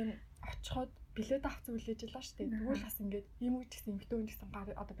одоо жишээ нь очиход билет авах зүйлээж илаа штэ. Тэгвэл бас ингээд юм уу гэсэн эмхтэн гэсэн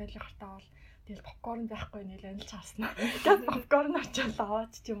гар одоо байдлын хартаа бол тэгэл попкорн байхгүй нэл анилж харснаа. Гэт попкорн очил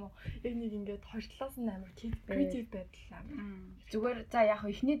аваач ч юм уу. Яг нэг ингээд хоёр талаас нь амар креатив байдал амар. Зүгээр за яг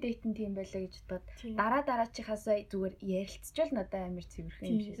ихний дэйтэн тийм байлаа гэж бодоод дараачихаасаа зүгээр ярилцчихвал надад амар цэвэрхэн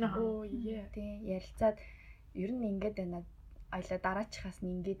юм шиг санагдав. Тийм ярилцаад ер нь ингээд байна. Аялаа дараачихаас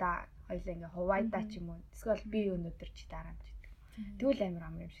нь ингээд хоёлаа ингээ хувайдаа ч юм уу. Эсвэл би өнөөдөр чи дараа нь гэдэг. Тэгвэл амар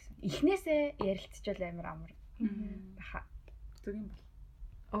амар юм шиг санагдав. Эхнээсээ ярилцчихвал амар амар. Баха. Зүг юм бол.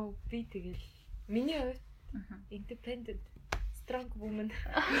 Oh би тэгэл миний хувьд independent strong woman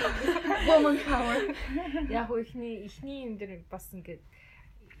power. Яг ихний юм дээр бас ингээд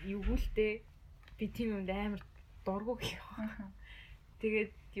югүүлтэй би тийм юмд амар дургу гэх юм.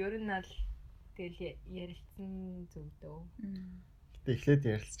 Тэгээд ер нь аль тэгэл ярилцсан зүгдөө. Гэтэ эхлээд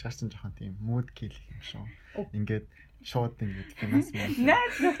ярилцчихар чинь жоохон тийм mood kill юм шүү. Ингээд шууд ингээд финанс мөн.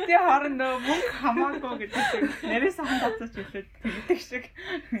 Найз нөхдөй хоорондоо мөнгө хамаагүй гэдэг нэрээс хандацаач хэлээд тэгдэг шиг.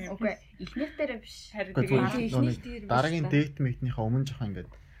 Окей. Эхнийх дээр биш. Харин эхнийх дээр дараагийн дэйт мэйтнийхээ өмнө жоохон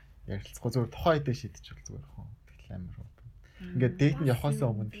ингээд ярилцахгүй зүгээр тухайн үедээ шийдчихвэл зүгээр хөө. Тэгэл амар уу. Ингээд дэйтэнд явахаас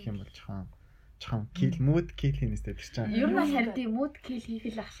өмнө гэх юм бол жоохон kill mood kill хийнэс дээр чинь. Ер нь харин тийм mood kill хийх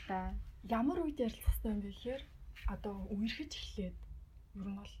л ах та. Ямар үед ярилцах хэрэгтэй юм бэ гэхээр одоо үерхэж эхлээд ер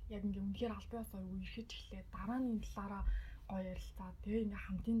нь бол яг ингээ үнэхээр албаасаа үерхэж эхлээд дарааны талаараа гоё ярилцаад тэгээ ингээ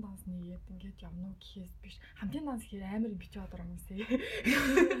хамтын данс нэгээд ингээд явна уу гэхээс биш хамтын данс гэхээр амар бичиж одор юм эсэ.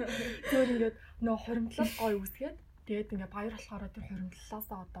 Зүгээр ингээд нөө хуримтлал гоё үсгээд тэгээд ингээ баяр болохоор тэр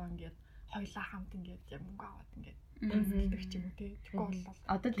хуримтлалаасаа одоо ингээд хоёлаа хамт ингээд яг мөнгө аваад ингээд danceдаг ч юм уу тэггүй боллоо.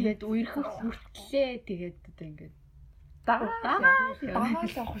 Одоо тэгээд үерхэх хүртлээ тэгээд одоо ингээд дагаал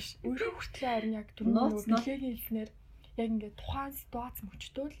явах ш. Үерхэх хүртлээ харин яг түрүү билегийн хэлснээр яг ингээд тухайн ситуац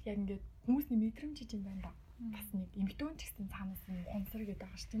мөчтөөл яг ингээд хүмүүсний мэдрэмж юм байна да. Бас нэг эмгтэн ч гэсэн цаанаас нь ухамсар гэдэг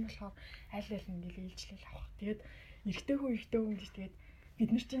байгаа ш. Тийм болохоор аль аль ингээд ээлжлэл авах. Тэгээд эрэгтэй хүн гэж тэгээд бид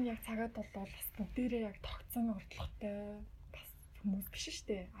нар чинь яг цагаад болвол бас бүгдээрээ яг тогтсон ордлоготой бас хүмүүс биш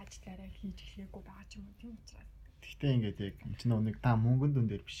штэ. Ажлаараа хийж эхлэегүй байгаа ч юм уу тийм учраас. Гэхдээ ингээд яг энэ ч нэг та мөнгөн дүн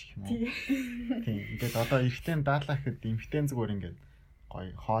дээр биш юм уу? Тийм. Ингээд одоо эрэгтэй даалаа гэхэд эмгтэн зүгээр ингээд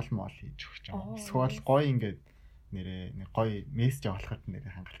гоё хоол моол хийж өгч байгаа. Эсвэл гоё ингээд нэрээ нэг гоё мессеж явуулахад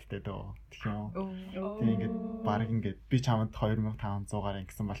нэрээ хангалттай дөө гэх юм уу. Тийм ингээд баг ингээд би чамд 2500-аар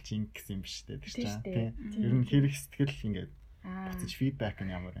ингэсэн бол чи ингэсэн юм биш үү тэр чинь. Тийм. Ер нь хэрэг сэтгэл ингээд буцаж фидбек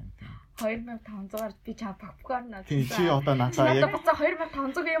нь ямар байна тийм. 2500-аар би чам попкорн авсан. Тийм чи одоо надаа яг буцаа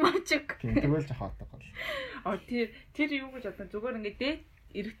 2500 юм авчих. Тийм тэгвэл жоо хатдаг бол. Тэр юу гэж одоо зүгээр ингээд дээд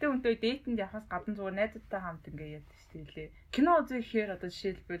эрэгтэй хүнтэй дээтэнд явахаас гадна зүгээр найзуудтай хамт ингээд яадаг шүү дээ. Кино үзэх гэхээр одоо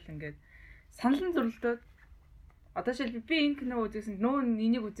жишээлбэл ингээд саналын зөрөлдөөд одоо жишээлбэл би энэ кино үзсэн нөө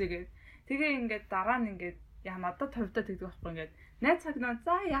энийг үзээгээд тэгээ ингээд дараа нь ингээд яа надад товдоо тэгдэг байхгүй ингээд найз кино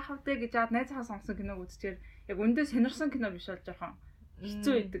за яах вэ гэж яад найзаа сонгосон киног үзчихээр яг өндөө сонирхсон кино биш бол жоохон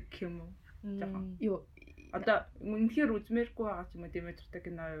хэцүү байдаг гэх юм уу? Жоохон. Юу Одоо үнэхээр үзмээргүй байгаа ч юм уу Demeter-тэй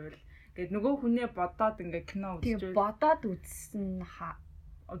кино байвал ингээд нөгөө хүнээ бодоод ингээд кино үзчихвэл Тэгээ бодоод үзсэн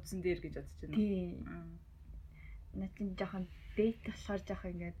үзсэн дээр гэж бодож байна. тий. Наад чинь жоохон дейт болохоор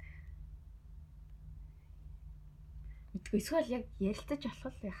жоохон ингээд мэдгүй эсвэл яг ярилцаж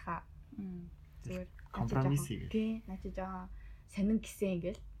болох л яхаа. Зүгээр компромисс хийгээд. Тий. Наад чинь жоохон сонин гисэн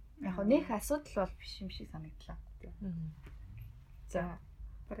ингээл. Яг хоо нэх асуудал бол биш юм шиг санагдлаа. За.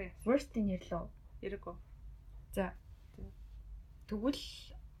 Worst in ирлээ. Яриггүй. За. Тэгвэл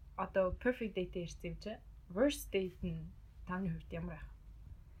одоо perfect date ирсэн юм чи. Worst date нь таны хувьд ямар байх?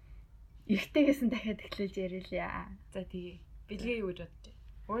 Ихтэйгээс нь дахиад эхлүүлж ярилъя. За тэгээ. Билгээ юу гэж бодож байна?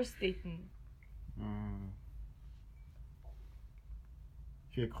 Worst date нь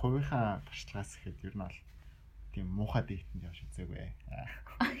яг хувийнхаа туршлагаас ихэд ер нь бол тийм муухай дейтэнд явж үзээгүй.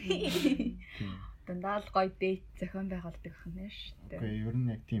 Дандаа л гоё дейт зохион байгуулдаг хүн шүү дээ. Окей, ер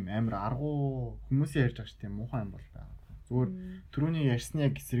нь яг тийм амар аргуу хүмүүсийн ярьж байгаа ч тийм муухай юм бол байгаа. Зүгээр түрүүний ярьсны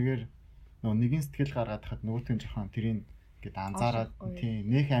яг эсрэгээр нөгөө нэгэн сэтгэл гаргаад хахад нөгөөтгөн жоохон тэрийг ингээд анзаараад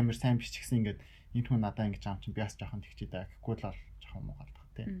тийм нөх амар сайн биччихсэн ингээд энэ хүн надаа ингэж аам чинь би бас жоохон тэгчээ даа гэхгүй л жоохон муугалдах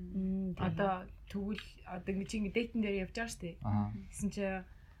тийм. Одоо тэгвэл одоо ингэ чи ингэ дейтэн дээр явж байгаа шүү дээ. Гэсэн чи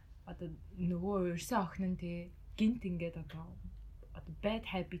одоо нөгөө урьсан охин нь тий гинт ингээд одоо bad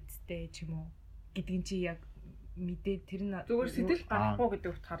habitsтэй ч юм уу гэдгийг чи яг мэдээ тэр нь зүгээр сэтгэл гарахгүй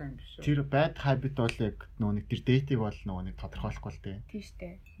гэдэг утгаар юм биш үү? Тэр bad habit бол яг нөгөө нэг тэр дейтийг бол нөгөө нэг тодорхойлохгүй л тий. Тийм шүү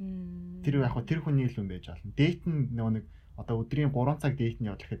дээ. Тэр яг хөө тэр хүний л юм байж болно. Дейт нь нөгөө нэг одоо өдрийн 3 цаг дейт нь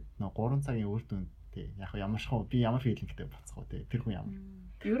явуулахад нөгөө 3 цагийн үр дүн тий яг ямар шахуу би ямар филингтэй бацгаа тий тэр хүн ямар.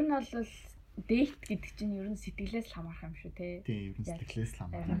 Ер нь бол дейт гэдэг чинь ер нь сэтгэлээс л хамаарх юм шүү тий. Тий ер нь сэтгэлээс л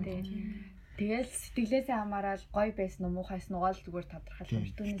хамаарх. Тэгэл сэтгэлээсээ хамаарал гоё байсан уу муухайсан уу л зүгээр тодорхойлох юм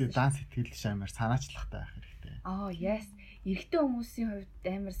шүү. Тэгтээ дан сэтгэл ш амар санаачлахтай байх хэрэгтэй. Yes. Эрэгтэй хүмүүсийн хувьд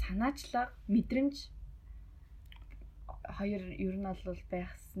амар санаачлага, мэдрэмж хоёр ер нь бол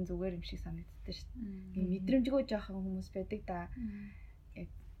байхсан зүгээр юм шиг санагддаг шүү дээ. Мэдрэмжгүй жоохон хүмүүс байдаг да. Яг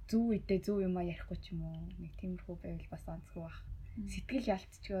зөв үедээ зөв юм а ярихгүй ч юм уу. Нэг тиймэрхүү байвал бас онцгүй байх. Сэтгэл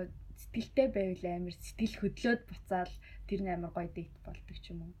ялцчихоо сэтгэлтэй байвал амар сэтгэл хөдлөөд буцаал тэр нь амар гоё дейт болдог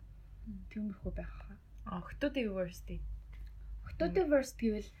ч юм уу. Тиймэрхүү байх хаа. October worst date. October worst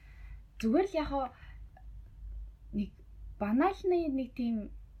гэвэл зүгээр л яхаа нэг банальны нэг тийм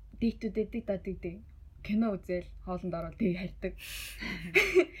дейтүүд эдэг даддаг. Кино үзэл хоолнд ороод тэг харьдаг.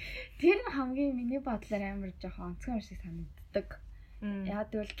 Тэр нь хамгийн миний бодлоор амар жоохон онцгой юм шиг санагддаг. Яа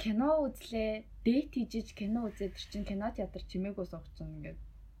тэгвэл кино үзлээ, дейт хийж кино үзээд чинь кино театр чимээгүй суугч юм ингээд.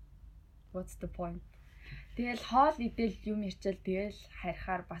 What's the point? Тэгэл хоол идэл юм ярьчаал тэгэл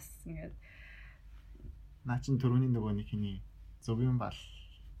харихаар бас ингээд наа чин түрүүний нөгөө нэг хиний зөвийн бал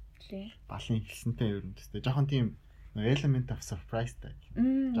балын хэлсэнтэй ер нь тест. Жохон тийм element of surprise таг.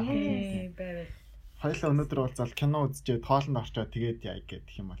 Жохон тийм байвал. Хоёлаа өнөөдөр уулзаад кино үзчихээ тоолонд орчоод тэгээд яа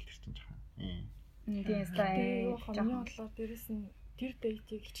гэх юм бол тэр чинь жоохон. Тийм стайл. Хамгийн бодлоор дээрэс нь тэр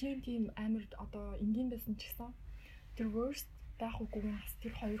дейтийг хичнээн тийм амар одоо энгийн байсан ч гэсэн тэр worst байх үгүй бас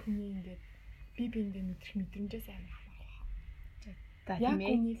тэр хоёр хүний ингээд би биендээ мэдрэх мэдрэмжээс амар хамаарах байна. Яг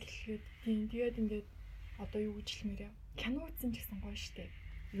үнийг хэлэхэд тийм тэгээд ингээд одоо юу гэж хэлмээр яа. Кино үзсэн ч гэсэн гоё штэ.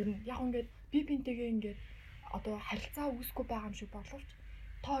 Ер нь яг ингээд би биентэйгээ ингээд одоо харилцаа үүсэхгүй байгаа юм шиг боловч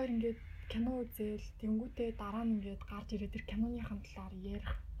та хоёр ингээд кино үзээл тэнгүүтээ дараа нь ингээд гарч ирээд тэр киноныхын талаар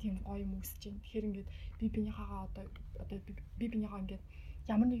ярих тийм гоё юм үүсэж байна. Тэгэхээр ингээд би биенийхээ одоо би биенийхээ ингээд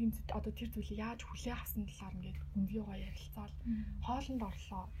ямар нэгэн одоо тэр зүйлийг яаж хүлээх авсан талаар ингээд үнгийн гоё ярилцаал хоолнд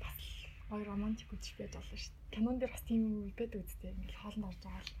орлоо бас гоё романтик үзэж байж болно шүү дээ. Кинон дээр бас тийм үе байдаг үстэй. Ингээд хоолнд орж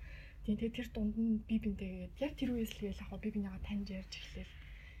байгаа л тийм тэр дунд нь би бинтэйгээд яг тэр үеэс л гээл яг би бинийгаа таньж ярьж эхлэв.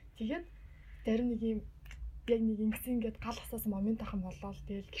 Тэгээд зарим нэг юм яг нэг ингэсэн ингээд гал асаасан момент ахын болоо л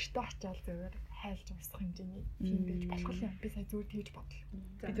тэгэл гэртээ очиад зүгээр хайлж уусах хэмжээний тийм байж болох юм. Би сая зүгээр тэгж бодлоо.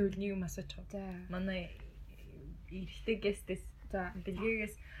 Би тэгвэл нэг юм асууж байгаа. За. Манай эрэгтэй гестээс за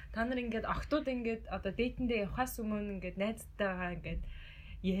бэлгээс та нар ингээд охтууд ингээд одоо дейтэндээ явахаас өмнө ингээд найзтайгаа ингээд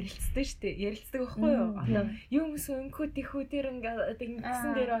ярилцдаг шүү дээ. Ярилцдаг байхгүй юу? Одоо юу өмсөө өнгөө тэхүү дээр ингээд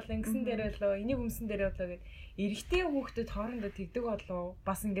ингэсэн дээр болоо, ингэсэн дээр болоо, энийг өмсөн дээр болоо гэд эрэгтэй хүүхдүүд хоорондоо тэгдэг болоо.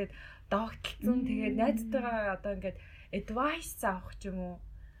 Бас ингээд догтлцсон тэгээд найзтайгаа одоо ингээд advice авах ч юм уу.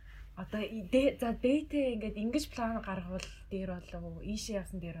 Одоо за дээтэй ингээд ингэж план гаргавал дээр болоо, ийшээ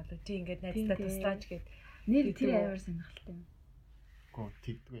явсан дээр болоо. Чи ингээд найзтай туслаач гэд нэр тэр амар сонирхолтой юм. Гоо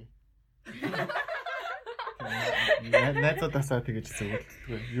тэгдвэ. Найзуудаасаа тэгэж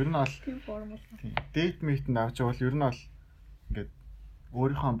зөвлөдөггүй. Ер нь бол тийм формул. Дейт мэйтэнд авч явал ер нь бол ингээд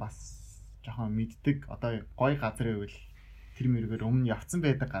өөрийнхөө бас жоохон мэддэг одоо гоё газар байвал тэр мэргээр өмнө явцсан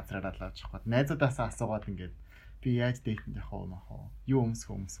байдаг газраараа л авч явах. Найзуудаасаа асуугаад ингээд би яаж дейтэнд явах вэ мах вэ? Юу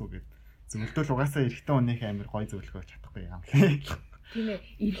өмсөх гэд Зөвлөлтөл угаасаа эрэгтэй хүнийх амар гоё зөвлөгөө өгч чадахгүй юм лээ. Тийм ээ.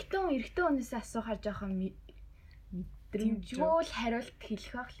 Эрэгтэй хүнээс асуухаар жоохон мэдрэмжгүй л хариулт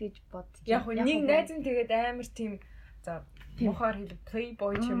хэлэх байх л гэж бодчих. Яг нэг найз нь тэгээд амар тийм за мохоор хэл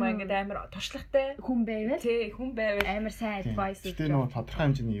playboy ч юм аа ингээд амар туршлагатай хүн байвал тий хүн байвал амар сайн advice өгч. Тэгээ нөгөө тодорхой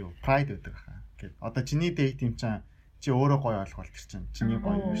хэмжээний юу pride байдаг хаа. Гэт одоо чиний date юм чинь чи өөрөө гоё ойлгол тэр чинь чиний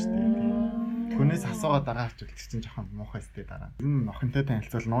гоё юм шүү дээ. Хүнээс асуугаад байгаа ч үл тэр чинь жоохон муухай сте дараа. Ер нь охинтой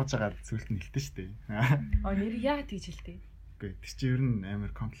танилцвал нууж байгаа зүйлт нь хэлдэг шүү дээ. Нэр яа тийж хэлдэг. Үгүй тэр чинь ер нь амар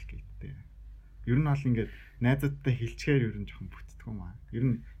complicated. Ер нь бол ингээд найзуудтай хэлчихээр ер нь жоохон бүтдэг юм аа. Ер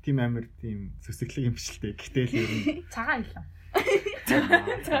нь тийм амар тийм сүсэглэг юм биш л дээ. Гэтэл ер нь цагаан хэлэн.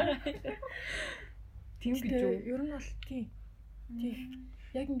 Тийм гэж юу? Ер нь бол тийм.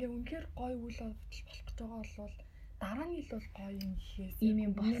 Яг ингээ үнэхээр гоё үйл явдал болох гэж байгаа бол дараа нь л бол гоё юм гэхээс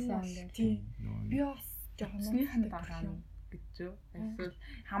ийм болсон гэх. Тийм. Би бас жоохон Бүтснийхэн дараа нь гэж юу? Эсвэл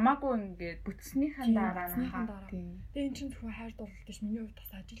хамаагүй ингээд бүтснийхэн дараа нь хаа. Тэгээ эн чинь зөвхөн хайр дурлал гэж миний хувьд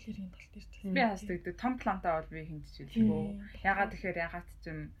бас ажил хэргийн талт ирж байна. Би бас тэгдэг том плантаа бол би хинтжүүлдэггүй. Ягаад тэгэхээр ягаад ч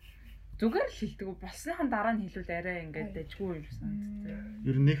юм зүгээр л хэлдэг. Болсныхан дараа нь хэлвэл арай ингээд дэжгүй юм санагддаг.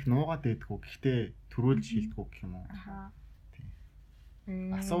 ер нь их нуугаад байдгүй. Гэхдээ төрүүлж хэлдэггүй гэх юм уу? Аха.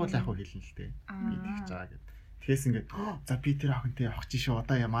 Асуувал яг хэлнэ л дээ. Би тэгж байгаа гэдэг. Тэгээс ингээд за би тэр охинтой явах чи шүү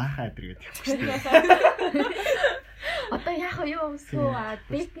одоо ямаахаа адэр гэдэг явчих шүү дээ. Одоо яах вэ юу өсгөө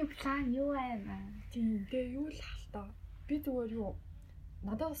dating plan юу байна? Тийм. Тэгээ юу л халтаа. Би зүгээр юу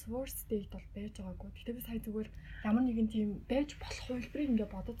надаас worst date бол байж байгаагүй. Гэхдээ би сая зүгээр ямар нэгэн тийм байж болох хувилбарыг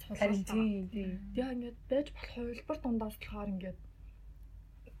ингээд бодож суулгасан. Тийм. Тэгээ ингээд байж болох хувилбар дундаас болохоор ингээд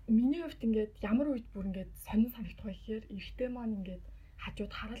миний хувьд ингээд ямар үед бүр ингээд сонин санагдах вэ гэхээр эртээ маань ингээд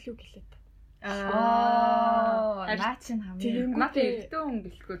хажууд хараал юу гэлээд. Наа чинь хамгийн Наад эртөө хүн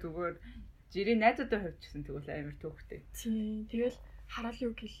гэлэхгүй зүгээр жирийн найзуудтай хувьд ч гэсэн тэгвэл амар төөхтэй. Тийм. Тэгэл хараал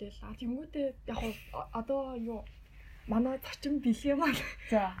юу гэлээл. Тэнгүүтээ яг одоо юу манай зочин бэлгээ маань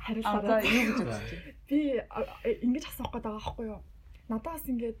За хариултаа юу гэж бодож байна? би ингэж асуух гээд байгаа байхгүй юу? Надаас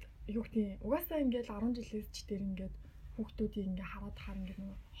ингээд юу гэдэг угаасаа ингээд 10 жилээс ч дээр ингээд хүүхдүүдийг ингээ хараад хаар ингээ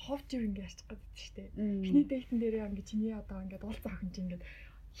нөгөө ховж ив ингээ ярьчих гээд байдаг шүү дээ. Эхний дэйтэн дээрээ ингээ чиний одоо ингээ уулзах охин чинь ингээ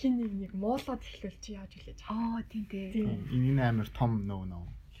хин нэг муулаад эхлүүл чи яаж хүлээж авах. тийм тийм. Энэ амар том нөө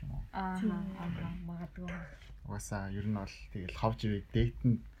гэх юм уу? Магадгүй. Угаасаа ер нь бол тэгэл ховж ивэг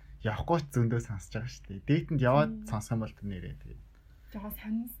дээтэнд явахгүй ч зөндөө сонсож байгаа шүү дээ. Дээтэнд яваад сонсох юм бол тэр нэрээ тэгээд жоохон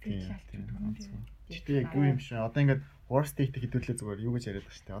сонин сэтгэл алдсан. Тэгтээ яг юу юм шиг одоо ингээд worst date хэдүүлээ зүгээр юу гэж яриад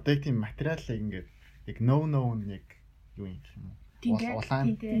байгаа шүү дээ. Одоо яг тийм материалыг ингээд яг no нэг юу юм гэх юм уу? Улаан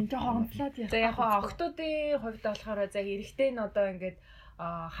жоохон онцлоод яах. За яг охтуудын хувьд болохоор за эрэгтэй нь одоо ингээд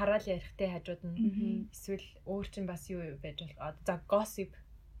хараал ярихтэй хажууд нь эсвэл өөр чинь бас юу байж болох. За gossip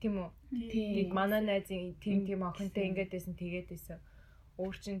тийм үү? Тийм. Манай найзын тийм охинтой ингээд байсан тэгээд байсан.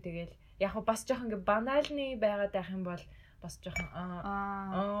 Өөр чинь тэгэл яг бас жоохон ингээд банальны байгаад байх юм бол бас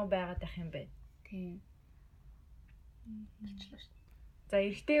жоохон байгаад байх юм байна. Тийм. За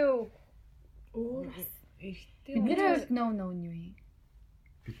эрэгтэй өөр эрэгтэй Бидний хувьд no нь юу юм?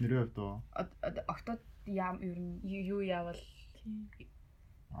 бидний хувьд Октод яам ер нь юу яавал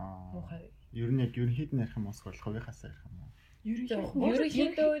муухай. ер нь яг ерөнхийд нь ярих юм уус бол хувийнхаасаа ярих юм уу?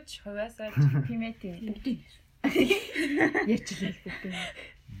 Ерөнхийдөө ч хувьяасаа тийм ээ тийм. Ярьж хэлэхгүй.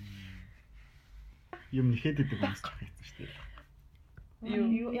 Юм нэхэд идэг хүмүүс ч хийсэн шүү дээ.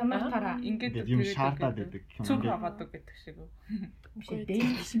 Юу ямар тараа ингээд юм шаардаад идэг юм. Цүг хагаад гэдэг шиг үү?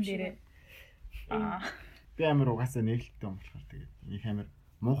 дэйшин дээрээ Би амар угаасаа нээлттэй юм болохоор тэгээд их амар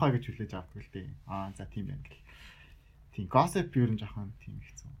муухай гэж хүлээж авдаг л дээ. За тийм байна гэл. Тийм gossip юу юм жоохон тийм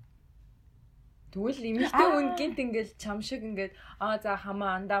хэцүү. Тэгвэл эмэгтэй хүн гинт ингээл чам шиг ингээд за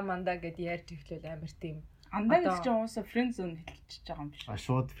хамаа андаа мандаа гэд ярьж эхлэв амар тийм. Андаа гэж чинь уусаа friend zone хэлчихэж байгаа юм биш.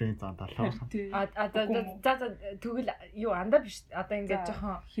 Шууд friend зандалаа. За тэгвэл юу андаа биш одоо ингээд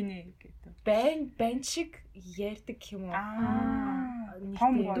жоохон хинэ гэдэг. байн шиг ярьдаг юм уу?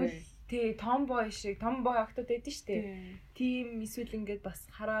 Tomboy. Тий, tomboy шиг tomboy октод байдсан шүү дээ. Тийм эсвэл ингээд бас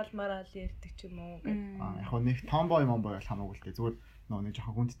хараал мараал ярьдаг ч юм уу гэдэг. Яг нэг tomboy момбой бол хамаагүй л дээ. Зүгээр нөгөө нэг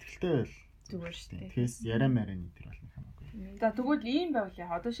жоохон гүнтэтгэлтэй байл. зүгээр шүү дээ. Тэгээс яриа марийн тэр бол хамаагүй. За тэгвэл ийм байвал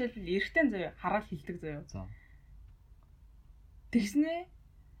яа. Одоо жишээлбэл эрэгтэй заяа хараал хилдэг заяа. За. Тэгснэ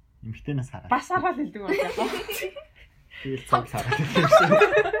Эмэгтэйнээс хараад. бас хараал хилдэг байх яа. Тэгэл цаг хараад хэлсэн шүү.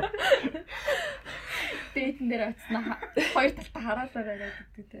 Дэйтэн дээр очсноо хоёр талтаа хараалаа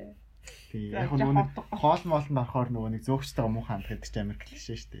гэдэг дээ. Тий, яг нөгөө хоол моолтонд орохоор нөгөө нэг зөөгчтэйгээ муу хандах гэдэг чинь амар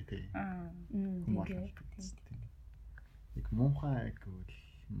клишэ шүү дээ, тий. Нэг муухай гэвэл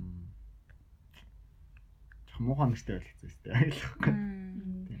муухай нэртэй байх хэрэгтэй шүү дээ.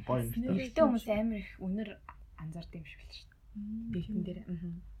 Тийм, гоё юм. Эрэгтэй хүмүүс амар их үнэр анзаардаг юм шиг л шүү дээ. Дэйтэн дээр.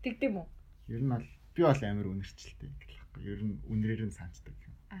 Тэгдэм үү? Ер нь бол би бол амар үнэрчлээ гэх юм. Ер нь үнрээр нь санчдаг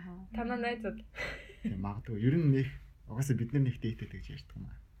юм. Аа. Танаа найзууд. Тийм магадгүй ер нь нэг угаасаа бид нар нэг дээтэд гэж ярьдаг юм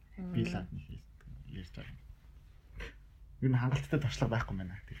аа. Би лад нэг ярьж байгаа юм. Ер нь хангалттай туршлага байхгүй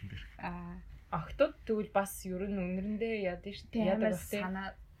байна тэрэн дээр. Охтууд тэгвэл бас ер нь үнэрэндээ яадаг шүү дээ. Яадаг санаа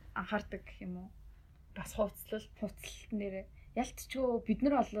анхаардаг гэх юм уу? Бас хувцлал нэрээ. Ялцчгүй бид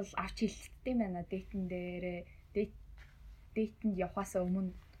нар бол авч хилэлттэй байна дээтэн дээрээ. Дээтэнд явахаас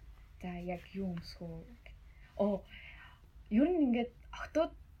өмнө за яг юу өмсөх үү? Ер нь ингээд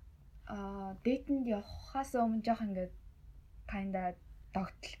охтууд дээтэнд явахаас өмнө жоох ингээд kinda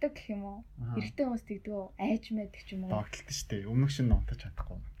догтлдог гэх юм уу? Эрэгтэй хүмүүс тэгдэг үү? Айж мэддэг ч юм уу? Догтлдог шүү дээ. Өмнөх шин унтаж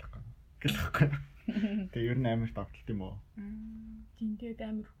чадахгүй гэлэхгүй. Тэгээ ер нь амар догтлт юм уу? Тийм тэгээд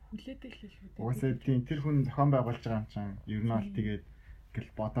амар хүлээдэг л шүү дээ. Угаасаа тийм тэр хүн зохион байгуулж байгаа юм чинь ер нь бол тэгээд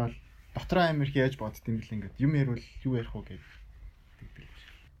гэл бодоол дотроо амар их яаж бодд юм бэл ингээд юм ярил юу ярих уу гэдэг.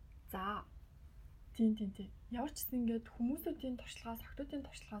 За. Тийм. Ямар ч гэсэн ингээд хүмүүсийн туршлагаас, охтуудын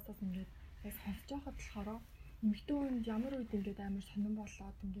туршлагаас ингээд яг сонсож байхад болохоор эмэгтэй хүнд ямар үед ингээд амар сонирн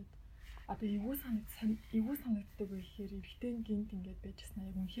болоод ингээд одоо эвгүй санагддаг вэ гэхээр эрэгтэй гинт ингээд байжснаа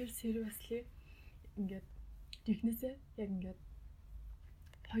яг үнэхээр сериусли ингээд технээсээ яг ингээд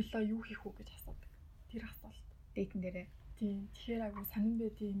хоёлоо юу хийх үү гэж асуудаг. Тэр асуулт. Дээтэн дээрээ. Тийм. Тэгэхээр агуу сонирн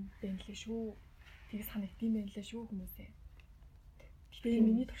байдığım байлээ шүү. Тийг санагдсан байлээ шүү хүмүүсээ. Тэгээ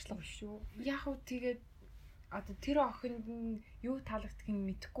миний туршлага биш шүү. Яг уу тэгээд одоо тэр охинд нь юу таалагдахыг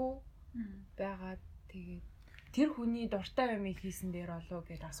мэдэхгүй байгаа. Тэгээд тэр хүний дуртай юм хийсэн дээр болоо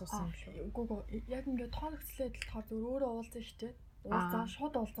гэж асуусан юм шүү. Үгүй яг ингээд тооногцлээд л тоо зөв өөрөө уулзсан хичээд уулзаа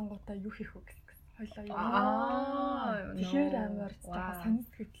шууд уулзангуудаа юу хийх вэ гэсэн. Хоёлаа юу. Тэгэхээр амар санаа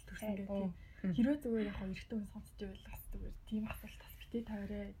сэтгэл төрсөн гэдэг. Хэрвээ зүгээр яг эрэгтэй хүн сонсож байвал бас зүгээр тийм асуулт бас битээ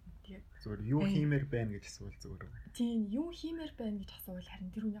тойроо тэгээд зүгээр юу хиймээр байна гэж асуувал зүгээр. Тийм юу хиймээр байна гэж асуувал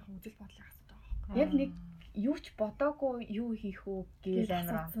харин тэр хүн яг үзэл бодлыг асууж байгаа. Яг нэг юу ч бодоогүй юу хийх үү гэж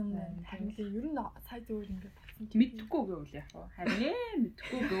амар харин л ер нь сая зөвөр ингээд болсон. Мэдхгүй гэвэл яг хаа. Харин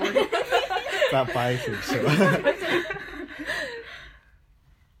мэдхгүй гэвэл За баярлалаа шүү.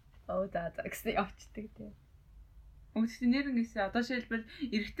 за гэсэн явцдаг тийм. Өнгөс нэрнгэсээ одоо шилбэл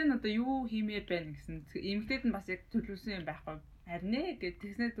эрэгтэй нь одоо юу хиймээр байна гэсэн. Эмэгтэйд нь бас яг төлөвлөсөн юм байхгүй. Харин гэд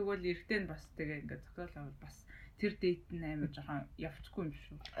тэгснэ тэгвэл эрэгтэй нь бас тэгээ ингээд зохиолоо бас тэр дэйт нь амар жоохон явчихгүй юм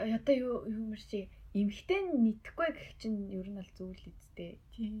шүү. Одоо юу мэрчи эмэгтэй нь нийтэхгүй гэх чинь ер нь бол зүйл үсттэй.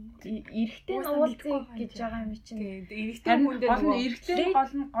 Тийм. Эрэгтэй нь уулзах гэж байгаа юм чинь. Эрэгтэй хүн дээр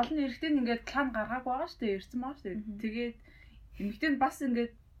гол нь эрэгтэй нь ингээд план гаргаагүй байгаа шүү дээ. Ирсэн байгаа шүү дээ. Тэгээд эмэгтэй нь бас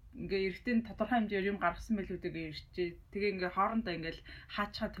ингээд эрэгтэй нь тодорхой хэмжээр юм гаргасан байлгүй тэгээ ирчээ. Тэгээ ингээд хоорондоо ингээд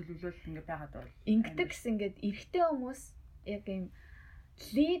хаачаа төлөвлөл ингээд байгаад байна. Ингэдэг гэсэн ингээд эрэгтэй хүмүүс яг юм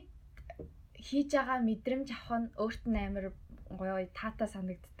лид хийж байгаа мэдрэмж авах нь өөрт нь амар гоё таата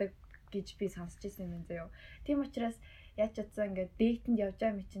санагддаг гэж би сонсч ирсэн юм заяа. Тийм учраас яаж чадсан ингээд дээтэнд явж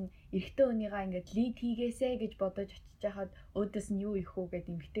байгаа юм чинь эрэгтэй хүнийгаа ингээд лид хийгээсэ гэж бодож очиж байхад өөдөөс нь юу их үү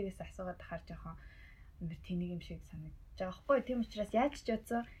гэд эмэгтэйгээс асуугаад харж жоохон амар тэнийг юм шиг санагдаж байгаа хгүй. Тийм учраас яаж ч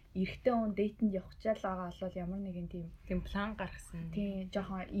ядсан эрэгтэй хүн дээтэнд явах чаал байгаа бол ямар нэгэн тийм план гаргасан. Тийм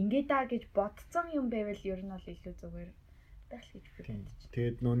жоохон ингээд даа гэж бодсон юм байвал ер нь бол илүү зүгээр байх л гэж би бодчих.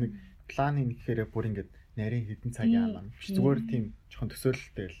 Тэгээд нөө нэг план хийнэ гэхээр бүр ингээд нарийн хэдэн цаг яамаа. Биш зүгээр тийм жоохон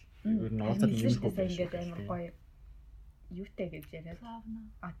төсөөлөлтэй л ер нь уулзаад юм хөө ингээд амар гоё юутэй гэж яриад.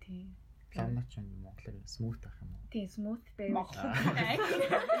 Тийм. Плана ч юм монголоор смут ах юм уу? Тийм смут байв. Монголоор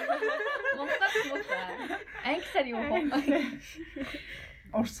смут. Англиар юу вэ?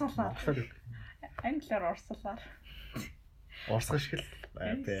 Урсгалаар. Англиар урсгалаар. Урсгал шиг л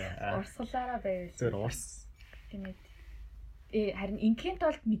бай. Урсгалаараа байв. Зөв урс. Тийм ээ. Харин ингийн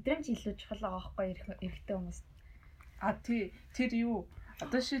тулд мэдрэмж илүү чухал байгаа байхгүй эрэгтэй хүмүүс. Тэр юу?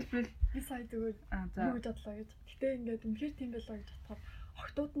 Одоо шилбэл би сая зүгээр юу гэж бодлоо гэж. Гэтэ ингээд үнэхээр тийм байлаа гэж бодоход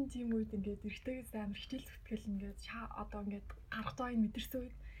охтууд нь тийм үед ингээд эрэгтэйгээс амар хичээл зүтгэл ингээд одоо ингээд гарах байгааг мэдэрсэн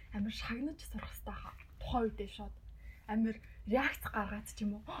үед амар шагнаж сурах хэрэгтэй хаа. Тухайн үедээ шууд амар реакц гаргаад ч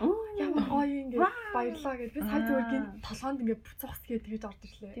юм уу. Ямар гоё ингээд баярлаа гэж би сая зүгээр гин толгоонд ингээд буцахс гэж тэгж орж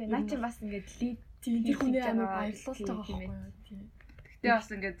ирлээ. Тийм наа чи бас ингээд лид тэр хүний амар баярлуулж байгаа байхгүй тийм. Гэтэ бас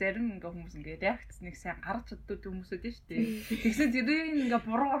ингээд зарим ингээд хүмүүс ингээд реакц нэг сайн гарч чаддаг хүмүүсүүд нь шүү дээ. Тэгсэн тэрийг ингээд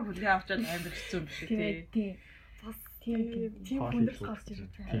буруугаар хүлээн авчаад амар хэцүү юм шүү дээ. Тийм. Бас тийм хүндрэл гарч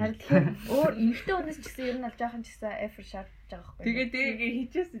ирж байна. Харин өөр эмэгтэй хүнээс ч гэсэн ер нь аль жоохон ч гэсэн effort шаардж байгаа байхгүй. Тэгээд тэгээ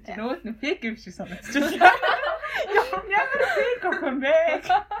хийчихсэн чинь өөд нь фейк юм шиг санагдчихлаа. Ямар фейк юм бэ?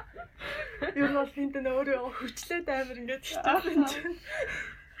 Ер нь бол финт нь өөрөө хүчлээд амар ингээд хичээсэн чинь.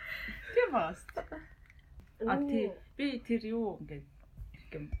 Тийм бас. Би тэр юу ингээд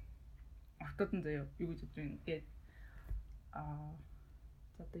юм автод нь заяа юу гэж бодож байна ингээд за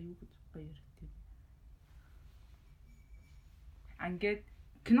одоо юу гэж байхгүй юу тийм. Ингээд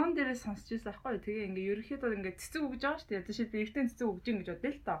кинон дээрээ сонсч ирсэн байхгүй юу. Тэгээ ингээ ерөнхийдөө ингээ цэцэг өгж байгаа шүү дээ. Жишээлбэл эртний цэцэг өгж ин гэж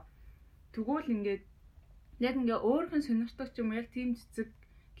бодъё л доо. Тэгвэл ингээд яг ингээ өөрхөн сонирхдаг ч юм уу яг тийм цэцэг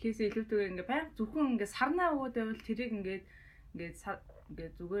гэхээс илүүтэйгээр ингээ баян зөвхөн ингээ сарнаа өгөөд байвал тэрийг ингээ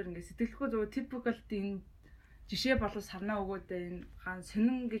зүгээр ингээ сэтгэлхөө зүгээр typical энэ жишээ болов сарнаа өгөөд энэ хаан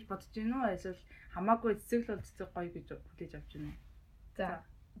сонин гэж бодож гин үү эсвэл хамаагүй цэцэг л бол цэцэг гоё гэж хүлээж авч байна. За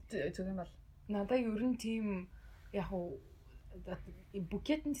зөв юм бол надаа ер нь тийм яг уу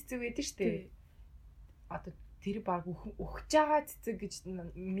букетэн цэцэг байдаг шүү дээ. Одоо тэр баг өгч байгаа цэцэг гэж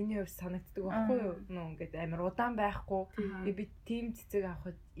миний хувьд санагддаг байхгүй юу? Нөө ингээд амар удаан байхгүй. Би тийм цэцэг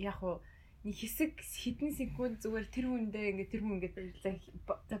авахд яг уу нэг хэсэг хитэн секунд зүгээр тэр хүндээ ингээд тэр хүн ингээд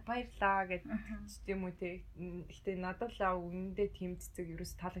за баярлаа гэж тийм үү те. Гэтэ надад л үнэндээ тийм цэцэг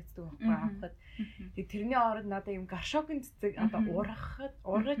ерөөс таалагддаг байхгүй авахд. Тэг тэрний оронд надад юм гаршокын цэцэг одоо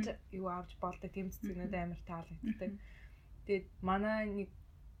ургаж юу авч болдог тийм цэцэгнүүд амар таалагддаг. Тэгээд манай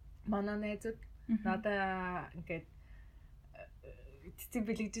найзууд надаа ингээд цэцэг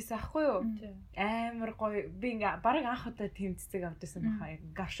бэлгэжсэн аахгүй юу? Амар гоё. Би ингээ бараг анх удаа тийм цэцэг авчихсан баха.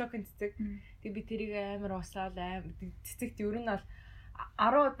 Гаршокын цэцэг. Тэг би тэрийг амар усаал цэцэгт ер нь бол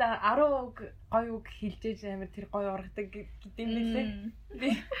 10 гоё үг хэлжээж амар тэр гоё ургадаг гэдэм билээ. Би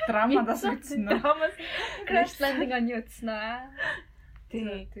драмадас үзсэн нөө. Crash Landing on You үзсэн аа.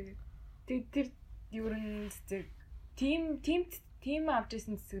 Тэг тэр ер нь цэцэг тийм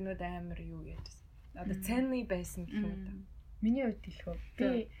авчихсан цэцэгнүүд амар юу яажсэн. Одоо цайны байсан гэх юм да. Миний хувьд хэлэхөө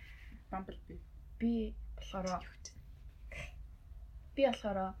би Bumblebee. Би болохоор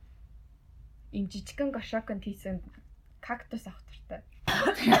им жижигхэн гашоконд хийсэн кактус авах туртай.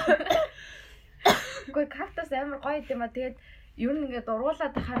 Гэхдээ кактус амар гоё юм а. Тэгээд ер нь ингээд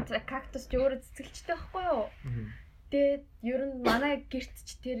ургуулад хахаар кактус ч өөрөө цэцгэлчтэй байхгүй юу? Тэгээд ер нь манай гэрт ч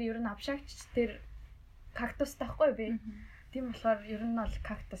тэр ер нь авшаагч тэр кактустай байхгүй би. Тийм болохоор ер нь бол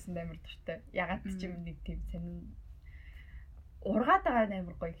кактусанд амар дуртай. Ягаад ч юм нэг тийм сонин ургаад байгаа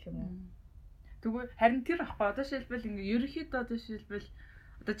амар гоё гэх юм уу. Тэгвэл харин тэр ахгүй одоо шилбэл ингээ ерөнхийдөө одоо шилбэл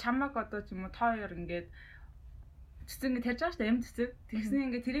одоо чамаг одоо ч юм уу та хоёр ингээд цэцэг ингээ тарьж байгаа шүү дээ, эм цэцэг. Тэгснээ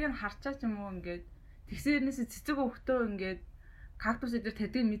ингээ тэрийг нь харчаа ч юм уу ингээд тэгсэрнээс цэцэг өгтөө ингээд кактус дээр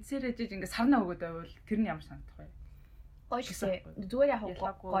тадыг мэдсээр ээжиж ингээ сарнаа өгöd байвал тэр нь ямар санагдах вэ? Гоё шээ. Зүгээр яг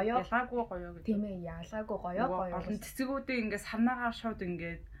гоё. Ялгаагүй гоё гэдэг. Тийм ээ, ялгаагүй гоё. Олон цэцэгүүдээ ингээ сарнаагаар шууд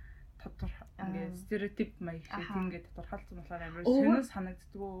ингээ ингээд стереотип маяг шиг ингээд тодорхойлсон болохоор амар сонир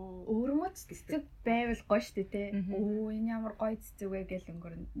санагддаг. Өөрмөц цэцэг байвал гоё штэ тэ. Өө энэ ямар гоё цэцэг вэ гэл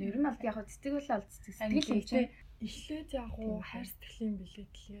өнгөрнө. Ер нь бол яг цэцэг л бол цэцэг сэтгэл юм чинь. Эхлээд яг уу хайр сэтгэлийн билээ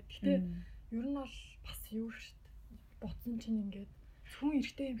гэлээ. Гэтэ ер нь бол бас юу штэ. Ботсон чинь ингээд хүн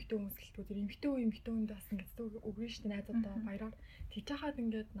эрэгтэй эмэгтэй хүмүүс гэлтгүү тэр эмэгтэй хүнд бас ингээд өгнө штэ найзуудаа баяраар. Тэгж хахад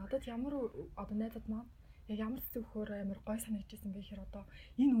ингээд надад ямар одоо найзууд маань яг ямар цэцэг өгөхөөр амар гой санагдчихсан бэ гэхээр одоо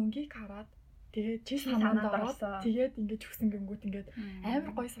энэ өнгийг хараад тэгээд чи санаанд ороод тэгээд ингэж өгсөн гингүүт ингээд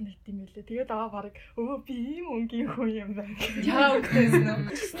амар гой санагдсан юм билээ. Тэгээд баг би ийм өнгийн хүн юм байна. Яа өгсөн нөө.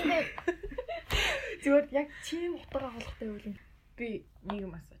 Зүгээр яг чим утга агуулгатай үйл би нэг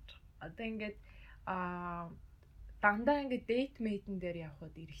юм асууж байгаа. Одоо ингээд дандаа ингээд дейт мэйтэн дээр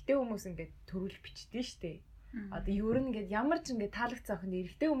явхад эрэгтэй хүмүүс ингээд төрүүл бичдэг штэ. Одоо ер нь ингээд ямар ч ингээд таалагцсан охин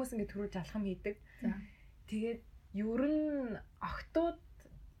эрэгтэй хүмүүс ингээд төрүүлж алхам хийдэг. Тэгээд ер нь охтууд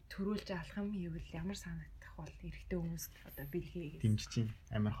төрүүлж алхам хийвэл ямар санагдах бол эрэгтэй хүмүүс одоо бэлгээгээд дэмжиж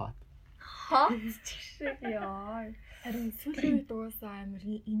амар хот. Хот шиг яа. Харин сүүлийн үед угаасаа амар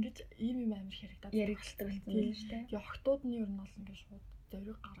ингэж ийм амар харагдаад яригддаг юм шүү дээ. Тэгээ охтууд нь ер нь бол ингээд шууд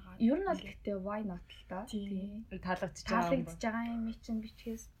зориг гаргаад. Ер нь бол гэхдээ why not л та. Тийм. Таалагдж байгаа юм чинь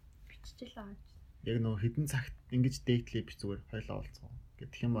бичгээс биччихлээ. Яг нөө хідэн цагт ингэж дээтлээ бич зүгээр хойлоо олцгоо.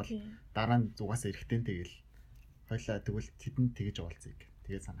 Тэгэх юм бол дараа нь зугаас эрэхтэн тэгэл хойлоо тэгвэл тэдэнд тэгэж уулзъя.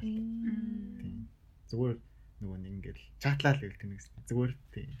 Тэгээд санагдав. Тийм. Зүгээр нөгөө нэг ингээл чатлаа л гэлтэн гэсэн. Зүгээр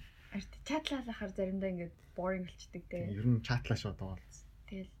тийм. Чатлаалахаар заримдаа ингээд boring болчдөг те. Ер нь чатлаа шууд уулз.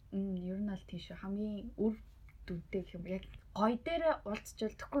 Тэгэл ер нь бол тийш хамгийн үр дүнтэй гэх юм. Яг гой дээр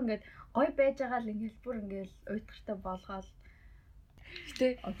уулзчихвал тэгэхгүй ингээд гой байж байгаа л ингээд бүр ингээд уйтгартай болгоол. Гэтэ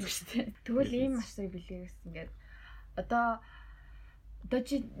тэгвэл ийм асуу билээ гэсэн ингээд одоо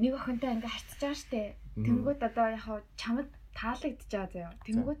чи нэг охинтой ингээ харьцаж байгаа штэ. Тэнгүүд одоо яг чамд таалагдж байгаа заяа.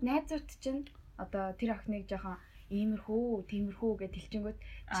 Тэнгүүд найзууд чинь одоо тэр охиныг жоохон иймэрхүү, тиймэрхүү гэж хэлчихэнгүүт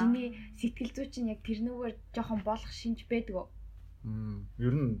чиний сэтгэл зүй чинь яг тэрнүүгээр жоохон болох шинж байдаг уу?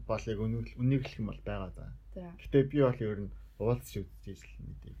 Ер нь бол яг үнийг хэлэх юм бол байгаа за. Гэтэ би бол ер нь уулзч үзчихсэн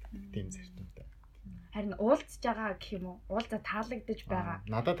мэдээ. Тийм зэрэгтэй. Харин уулзж байгаа гэх юм уу? Уулзаа таалагдж байгаа.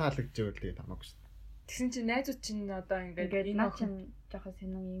 Надад таалагдж байвал тэгээд хамаагүй шүү. Тэгсэн чинь найзууд чинь одоо ингээд энэ наа чинь жоохон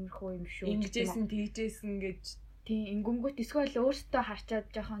сонин иймэрхүү юм шүү. Ингэжсэн тэгжсэн гэж тийм ингэнгүүт эсвэл өөртөө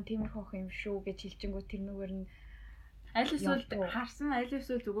харчаад жоохон тиймэрхүү юм шүү гэж хэлжингүү тэрнүүгээр нь аль эсвэл харсан аль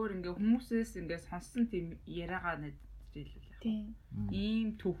эсвэл зүгээр ингээ хүмүүсээс ингээ сонссон тийм яриагаа нэдэж хэлвэл. Тийм.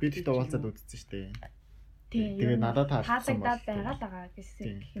 Ийм түүх бид уулзаад үзсэн шүү дээ. Тийм. Тэгээ надад таалагдсан таалагдаад байгаа л байгаа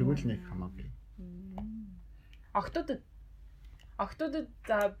гэсэн. Тэгвэл нэг хамаагүй. Октодод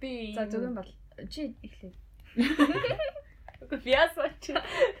за би за зөвхөн бол чи эхлэв. Үгүй яасаач.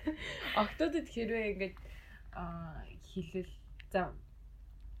 Октодод хэрвээ ингээд хэлэл за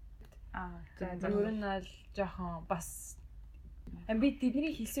ер нь л жоохон бас би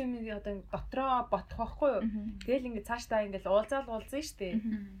тэдний хэлсэн юм одоо дотроо бодох байхгүй юу. Тэгэл ингээд цаашдаа ингээд уулзаал шүү дээ.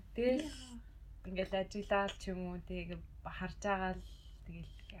 Тэгэл ингээд ажиллаал ч юм уу тэгээ харж байгаа л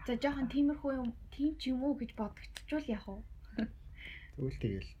тэгэл. За жоохон тиймэрхүү юм тийм ч юм уу гэж бодогчвол яах вэ? Тэгвэл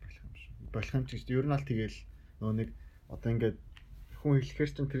тэгэл болох юм шиг. Болох юм ч гэж ер нь аль тэгэл нөө нэг одоо ингээд хүн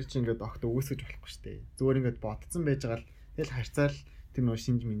хэлэхэр чинь тэр чинь ингээд огт үүсгэж болохгүй шүү дээ. Зүгээр ингээд ботцсон байж байгаа л тэгэл харьцаал тэр нөө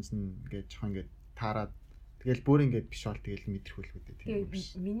шинж минжин ингээд жоохон ингээд таарад тэгэл бүр ингээд биш бол тэгэл мэдэрхүүлэх үү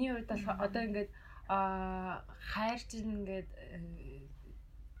тийм. Миний хувьд бол одоо ингээд хайр чинь ингээд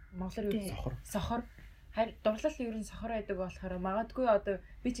монголоор юу сохор хайр дурлал ер нь сохор байдаг болохоор магадгүй одоо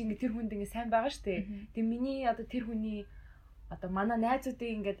би чи ингээд тэр хүнд ингээд сайн байгаа шүү дээ. Тэгээ миний одоо тэр хүний одоо манай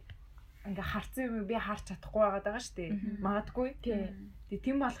найзуудын ингээд харцсан юм би харж чадахгүй байгаа шүү дээ. Магадгүй. Тэгээ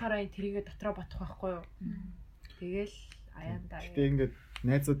тийм болохоор тэрийгэ дотроо бодох байхгүй юу. Тэгэл аяандаа. Тэгээ ингээд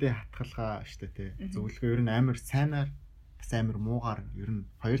найзуудын хатгалгаа шүү дээ тий. Зөвлөгөө ер нь амар сайнаар бас амар муугаар ер нь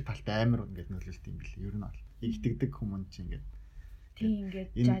хоёр талтай амар ингээд нөлөөлт юм бэл. Ер нь бол игдэгдэг хүмүүс чинь ингээд тийм ингээд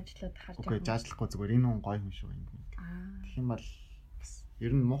жаажлаад харж байгаа. Окей, жаажлахгүй зүгээр энэ хүн гоё хүн шүү юм. Тэгэх юм бол бас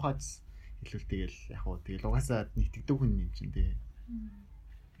ер нь муухайч хэлвэл тэгэл яг уу тэгэл угаасаа нэгтгэдэг хүн юм чинь тий.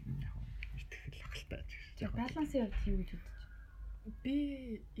 Яг уу итгэл ахaltaа гэж. Балансын хувьд юу гэж бодож байна? Би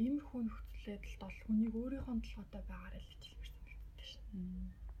иймэрхүү нөхцөл байдалд бол хүнийг өөрийнхөө толгойтой байгаарай л гэж хэлмээр санагддаг шин.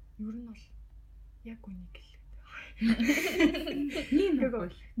 Ер нь бол яг үнийг л.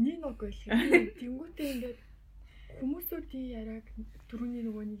 Нин үгүй л. Тэнгүүтээ ингээд хүмүүсүүдийн яриаг түрүүний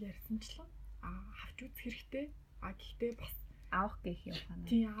нөгөөнийг ярьсанчлан авч үзэх хэрэгтэй. Гэхдээ бас авах гээх ухаанаар.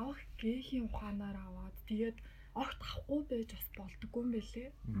 Тийм авах гээх ухаанаар аваад тэгээд огт авахгүй байж бас болдоггүй юм байлээ.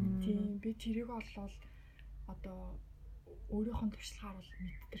 Тийм би тэрийг олвол одоо өөрийнхөө туршлагаар бол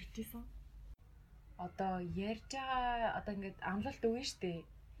мэдэрчээсэн. Одоо ярьж байгаа одоо ингээд амлалт өгнө штэ.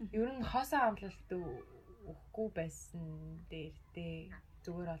 Ер нь хоосон амлалт өгөхгүй байсан дээр дээ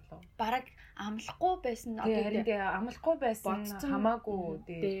зүгээр болов. Бараг амлахгүй байсан одоо тийм амлахгүй байсан хамаагүй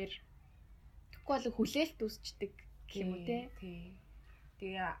дээр. Тэгэхгүй бол хүлээлт үүсчдэг гэх юм уу те.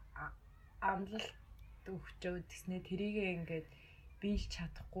 Тэгээ амлалт өгчөөд гэснээр тэрийгээ ингээд биелж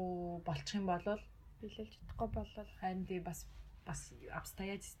чадахгүй болчих юм бол биелж чадахгүй болол харин тий бас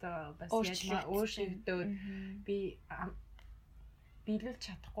обстоятельства бас яаж өөрчлөгдөөд би биелүүлж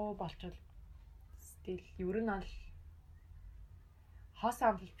чадахгүй болчвол стил ер нь бол хоосон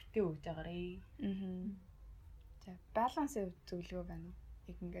амлалт битээ өгж байгаарэ. За балансын хувьд зөвлөгөө байна уу?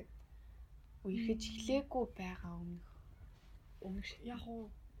 Яг ингээд үерхэж эхлээгүй байгаа өмнөх яг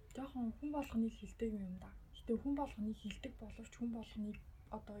уу жоохон хүн болгоныг хилдэг юм да. Гэтэ хүн болгоныг хилдэг боловч хүн болгоныг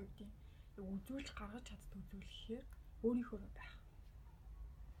одоо юу гэдэг үзүүлж гаргаж чаддаг үзүүлэхээр өөрийнхөө байх.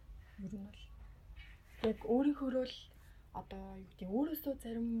 Ер нь бол яг өөрийнхөө л одоо юу гэдэг өөрөөсөө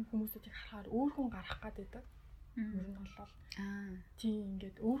зарим хүмүүсүүдийг харахаар өөр хүн гарах гэдэг. Ер нь бол тийм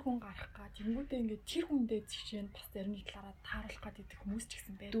ингээд өөр хүн гарах га тэнгүүдээ ингээд тэр хүндээ зэгшээ бас зарим нэг талаараа тааруулах гэдэг хүмүүс ч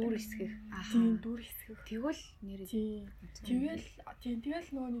гэсэн байдаг. Дүр хэсгэх. Тийм дүр хэсгэх. Тэгвэл нэрээ тэгэл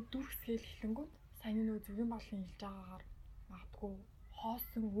нөгөө нэг дүр хэсгээл хэлэнгүүт саяны нөгөө зөвгийн балын хэлж байгаагаар магадгүй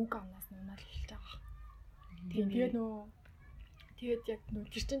хоосон үг амнаас нунаад хэлж байгаа. Тэгээд нөгөө тэгээд яг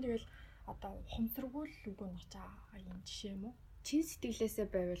нөгөө тэр чинь тэгэл одоо ухамсаргүй л үг нуч байгаа юм жишээ юм уу? Чин сэтгэлээсээ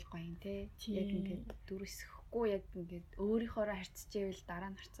байвал гоё юм те. Яг ингээд дүр хэсэхгүй яг ингээд өөрийнхоороо харьцчихвэл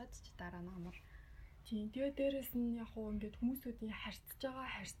дараа нь харцаад ч дараа нь амар. Тийм. Тэгээ дээрэс нь яг уу ингээд хүмүүсүүдийн харьцаж байгаа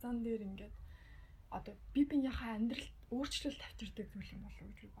харьцаан дээр ингээд одоо би биенийхээ амьдралд өөрчлөлт авчирдаг зүйл юм болов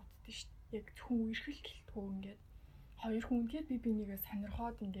уу гэж боддоо шүү дээ. Яг зөвхөн үерхэл гэлтгүй ингээд хоёр хүн тэгээд би бинийгээ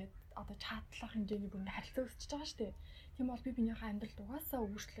сонирхоод ингээд одоо чатлах хэмжээний бүр харилцаа өсөж байгаа шүү дээ. Тийм бол би биенийхээ амьдралд угаасаа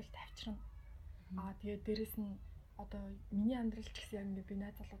өөрчлөлт авчирна. Тэгээд дээрэс нь одоо миний амьдрал ч гэсэн яг ингээд би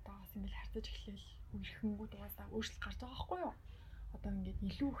найз залуутаагаас ингээд харьцаж эхлээл үерхэнгүүд угаасаа өөрчлөлт гарч байгаа байхгүй юу? Одоо ингээд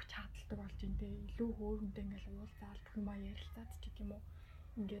илүү их чадалдаг болж байна те. Илүү өөр хүнтэй ингээд уулзаал бүх юм ярилцаад ч гэх юм уу.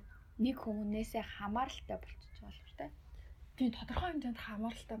 Ингээд нэг хүмүүнээсээ хамааралтай болчихж байгаа л те. Тийм тодорхой хэмжээнд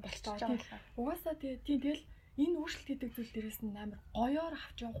хамааралтай болчихж байгаа. Угаасаа тийм тэгэл энэ өөрчлөлт гэдэг зүйл дээрээс нь амар гоёор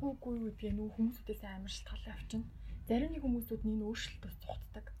авч явах уугүй гэдгээ нүү хүмүүсүүдээс амар шалтгаалсан авчин. Зарим нэг хүмүүсүүд энэ өөрчлөлтөд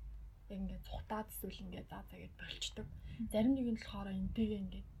цухтдаг. Яг ингээд цухтаад эсвэл ингээд заа гэд болчдөг. Зарим нэг нь болохоор энтэйгээ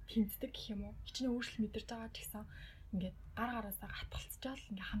ингээд тэмцдэг гэх юм уу. Хичнээн өөрчлөлт мэдэрч байгаа ч гэсэн ингээд гар гараасаа гатгалцчаал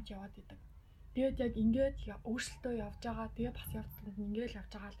ингээд хамт яваад идэг. Тэгээд яг ингээд өөрчлөлтөө явж байгаа. Тэгээ бас явцланд ингээд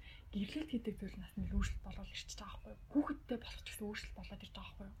явж байгаа л гэрлэлт хийдэг зүйл нас нь өөрчлөлт болоод ирчихэж байгаа байхгүй юу? Хүүхэдтэй болох ч гэсэн өөрчлөлт болоод ирж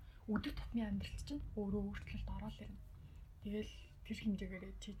байгаа байхгүй юу? Өдөр тутмын амьдралт чинь өөрөө өөрчлөлт ороод ирнэ. Тэгэл тэр хэмжээгээр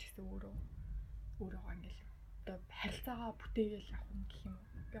чи ч гэсэн өөрөө ингээл одоо харилцаагаа бүтээгээл явах юм гэх юм уу?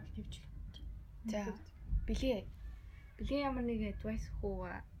 Би бол тэгж л бодож байна. За. Билээ ямар нэг advice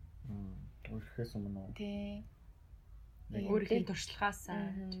хөө Өөрхөөс өмнө тий. өөрийнхөө туршлагаасаа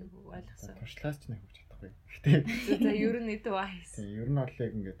ойлгосон. туршлагаас ч нэг хөвж чадахгүй. Гэтэ За ер нь эд баа хийсэн. ер нь бол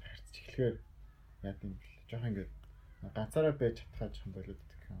яг ингээд харьцаж эхлэхээр яа гэм бэл жоох ингээд ганцаараа байж чадхаа жоохон болоод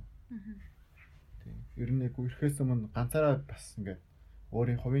идэх юм. Тийм. Ер нь яг үрхээс өмнө ганцаараа бас ингээд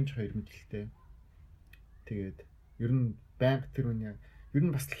өөрийн хувийн жоохон ирмэдэлтэй. Тэгээд ер нь банк тэр үн яг ер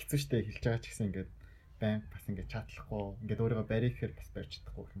нь бас хэцүү штэй хэлж байгаа ч гэсэн ингээд банк бас ингээд чадлахгүй ингээд өөрийгөө барих гэхээр бас барьж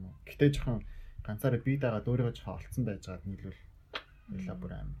чадахгүй юм уу. Гэтэ жоохон ганцаараа бие дагаад өөрийгөө жоохон олцсон байж байгаад нийлвэл ялаа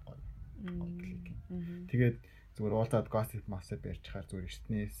бүр аим гоё. Тэгээд зүгээр уулзаад gossip master барьж чаар зүгээр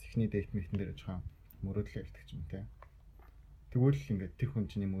эртнээс эхний date meeting дээр жоохон мөрөөдлөө ирдэг ч юм те. Тэгвэл ингээд тэр хүн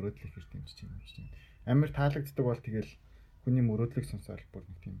чиний мөрөөдлийг хэрэг дэмжиж юм чинь. Амар таалагддаг бол тэгэл хүний мөрөөдлийг сонсоод бүр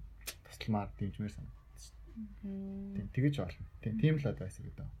нэг тийм тусламар дэмжмээр санагдаж шүү. Тийм тэгэж болно. Тийм л адвайс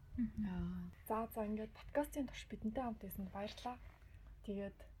гэдэг. За ингээд подкастын турш бидэнтэй хамт байсанд баярлалаа.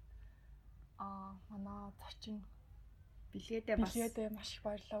 Тэгээд манай зочин билгээдээ маш их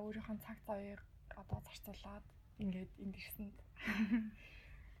баярлалаа. Өөрийнхөө цаг заяаг одоо зарцуулаад ингээд энд ирсэнд.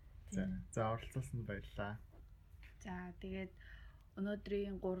 За оролцуулсанд баярлалаа. За тэгээд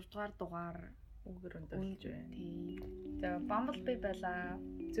өнөөдрийн 3 дугаар дугаар Үгээр өндөрлж байна. тийм. За Bumblebee байлаа.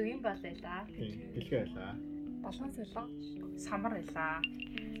 Зөгийн бол байлаа. Бэлгээ байлаа. Болгон сэлээ. Самар байлаа.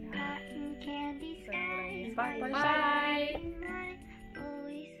 Bye.